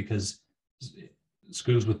depth, because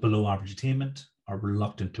schools with below average attainment are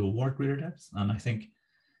reluctant to award greater depth. And I think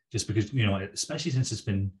just because, especially since it's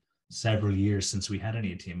been several years since we had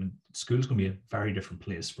any attainment, school's going to be a very different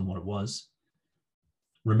place from what it was.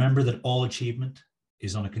 Remember that all achievement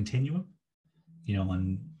is on a continuum,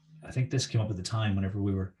 and I think this came up at the time whenever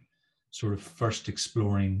we were sort of first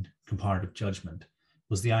exploring comparative judgment,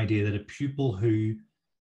 was the idea that a pupil who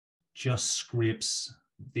just scrapes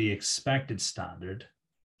the expected standard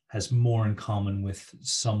has more in common with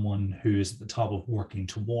someone who is at the top of working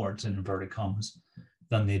towards, in inverted commas,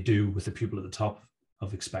 than they do with the pupil at the top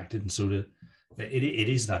of expected. And so it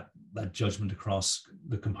is that judgment across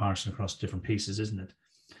the comparison across different pieces, isn't it?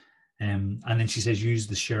 And then she says, use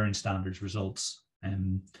the sharing standards results.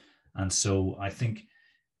 And so I think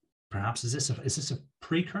perhaps is this a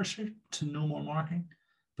precursor to no more marking?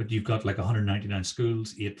 But you've got like 199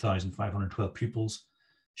 schools, 8,512 pupils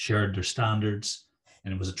shared their standards,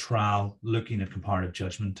 and it was a trial looking at comparative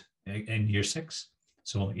judgment in year 6.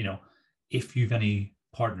 So, if you've any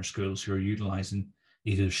partner schools who are utilizing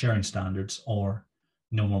either sharing standards or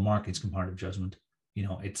no more markings comparative judgment,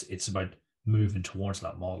 it's about moving towards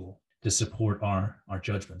that model to support our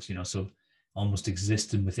judgments, so almost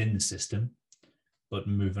existing within the system, but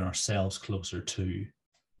moving ourselves closer to,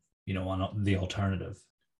 on the alternative.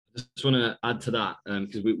 I just want to add to that,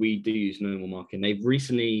 because we do use no more marking. They've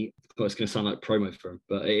recently, it's going to sound like promo for them,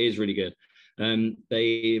 but it is really good.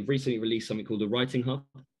 They've recently released something called the Writing Hub,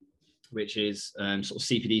 which is sort of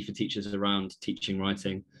CPD for teachers around teaching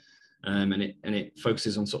writing. And it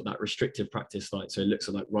focuses on sort of that restrictive practice, so it looks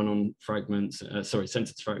at like run-on fragments,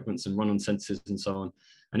 sentence fragments and run-on sentences and so on.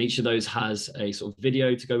 And each of those has a sort of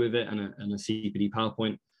video to go with it and a CPD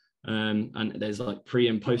PowerPoint. And there's like pre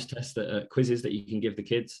and post tests quizzes that you can give the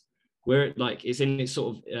kids, where it's in its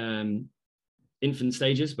sort of infant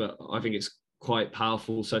stages, but I think it's quite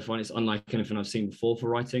powerful so far. And it's unlike anything I've seen before for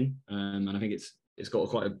writing. And I think it's got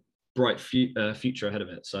quite a bright future ahead of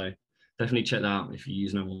it. So definitely check that out if you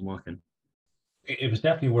use no more marking. It was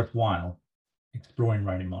definitely worthwhile exploring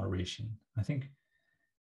writing moderation. I think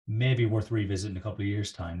maybe worth revisiting a couple of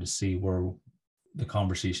years' time to see where the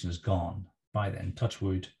conversation has gone. By then, touch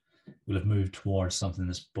wood, we'll have moved towards something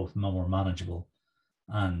that's both more manageable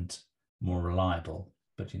and more reliable.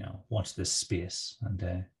 But, watch this space,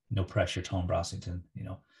 and no pressure, Tom Brassington.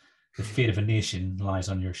 The fate of a nation lies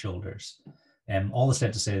on your shoulders. All I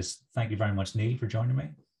said to say is thank you very much, Neil, for joining me.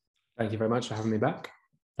 Thank you very much for having me back.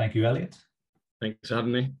 Thank you, Elliot. Thanks for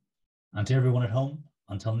having me. And to everyone at home,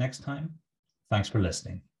 until next time, thanks for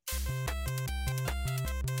listening.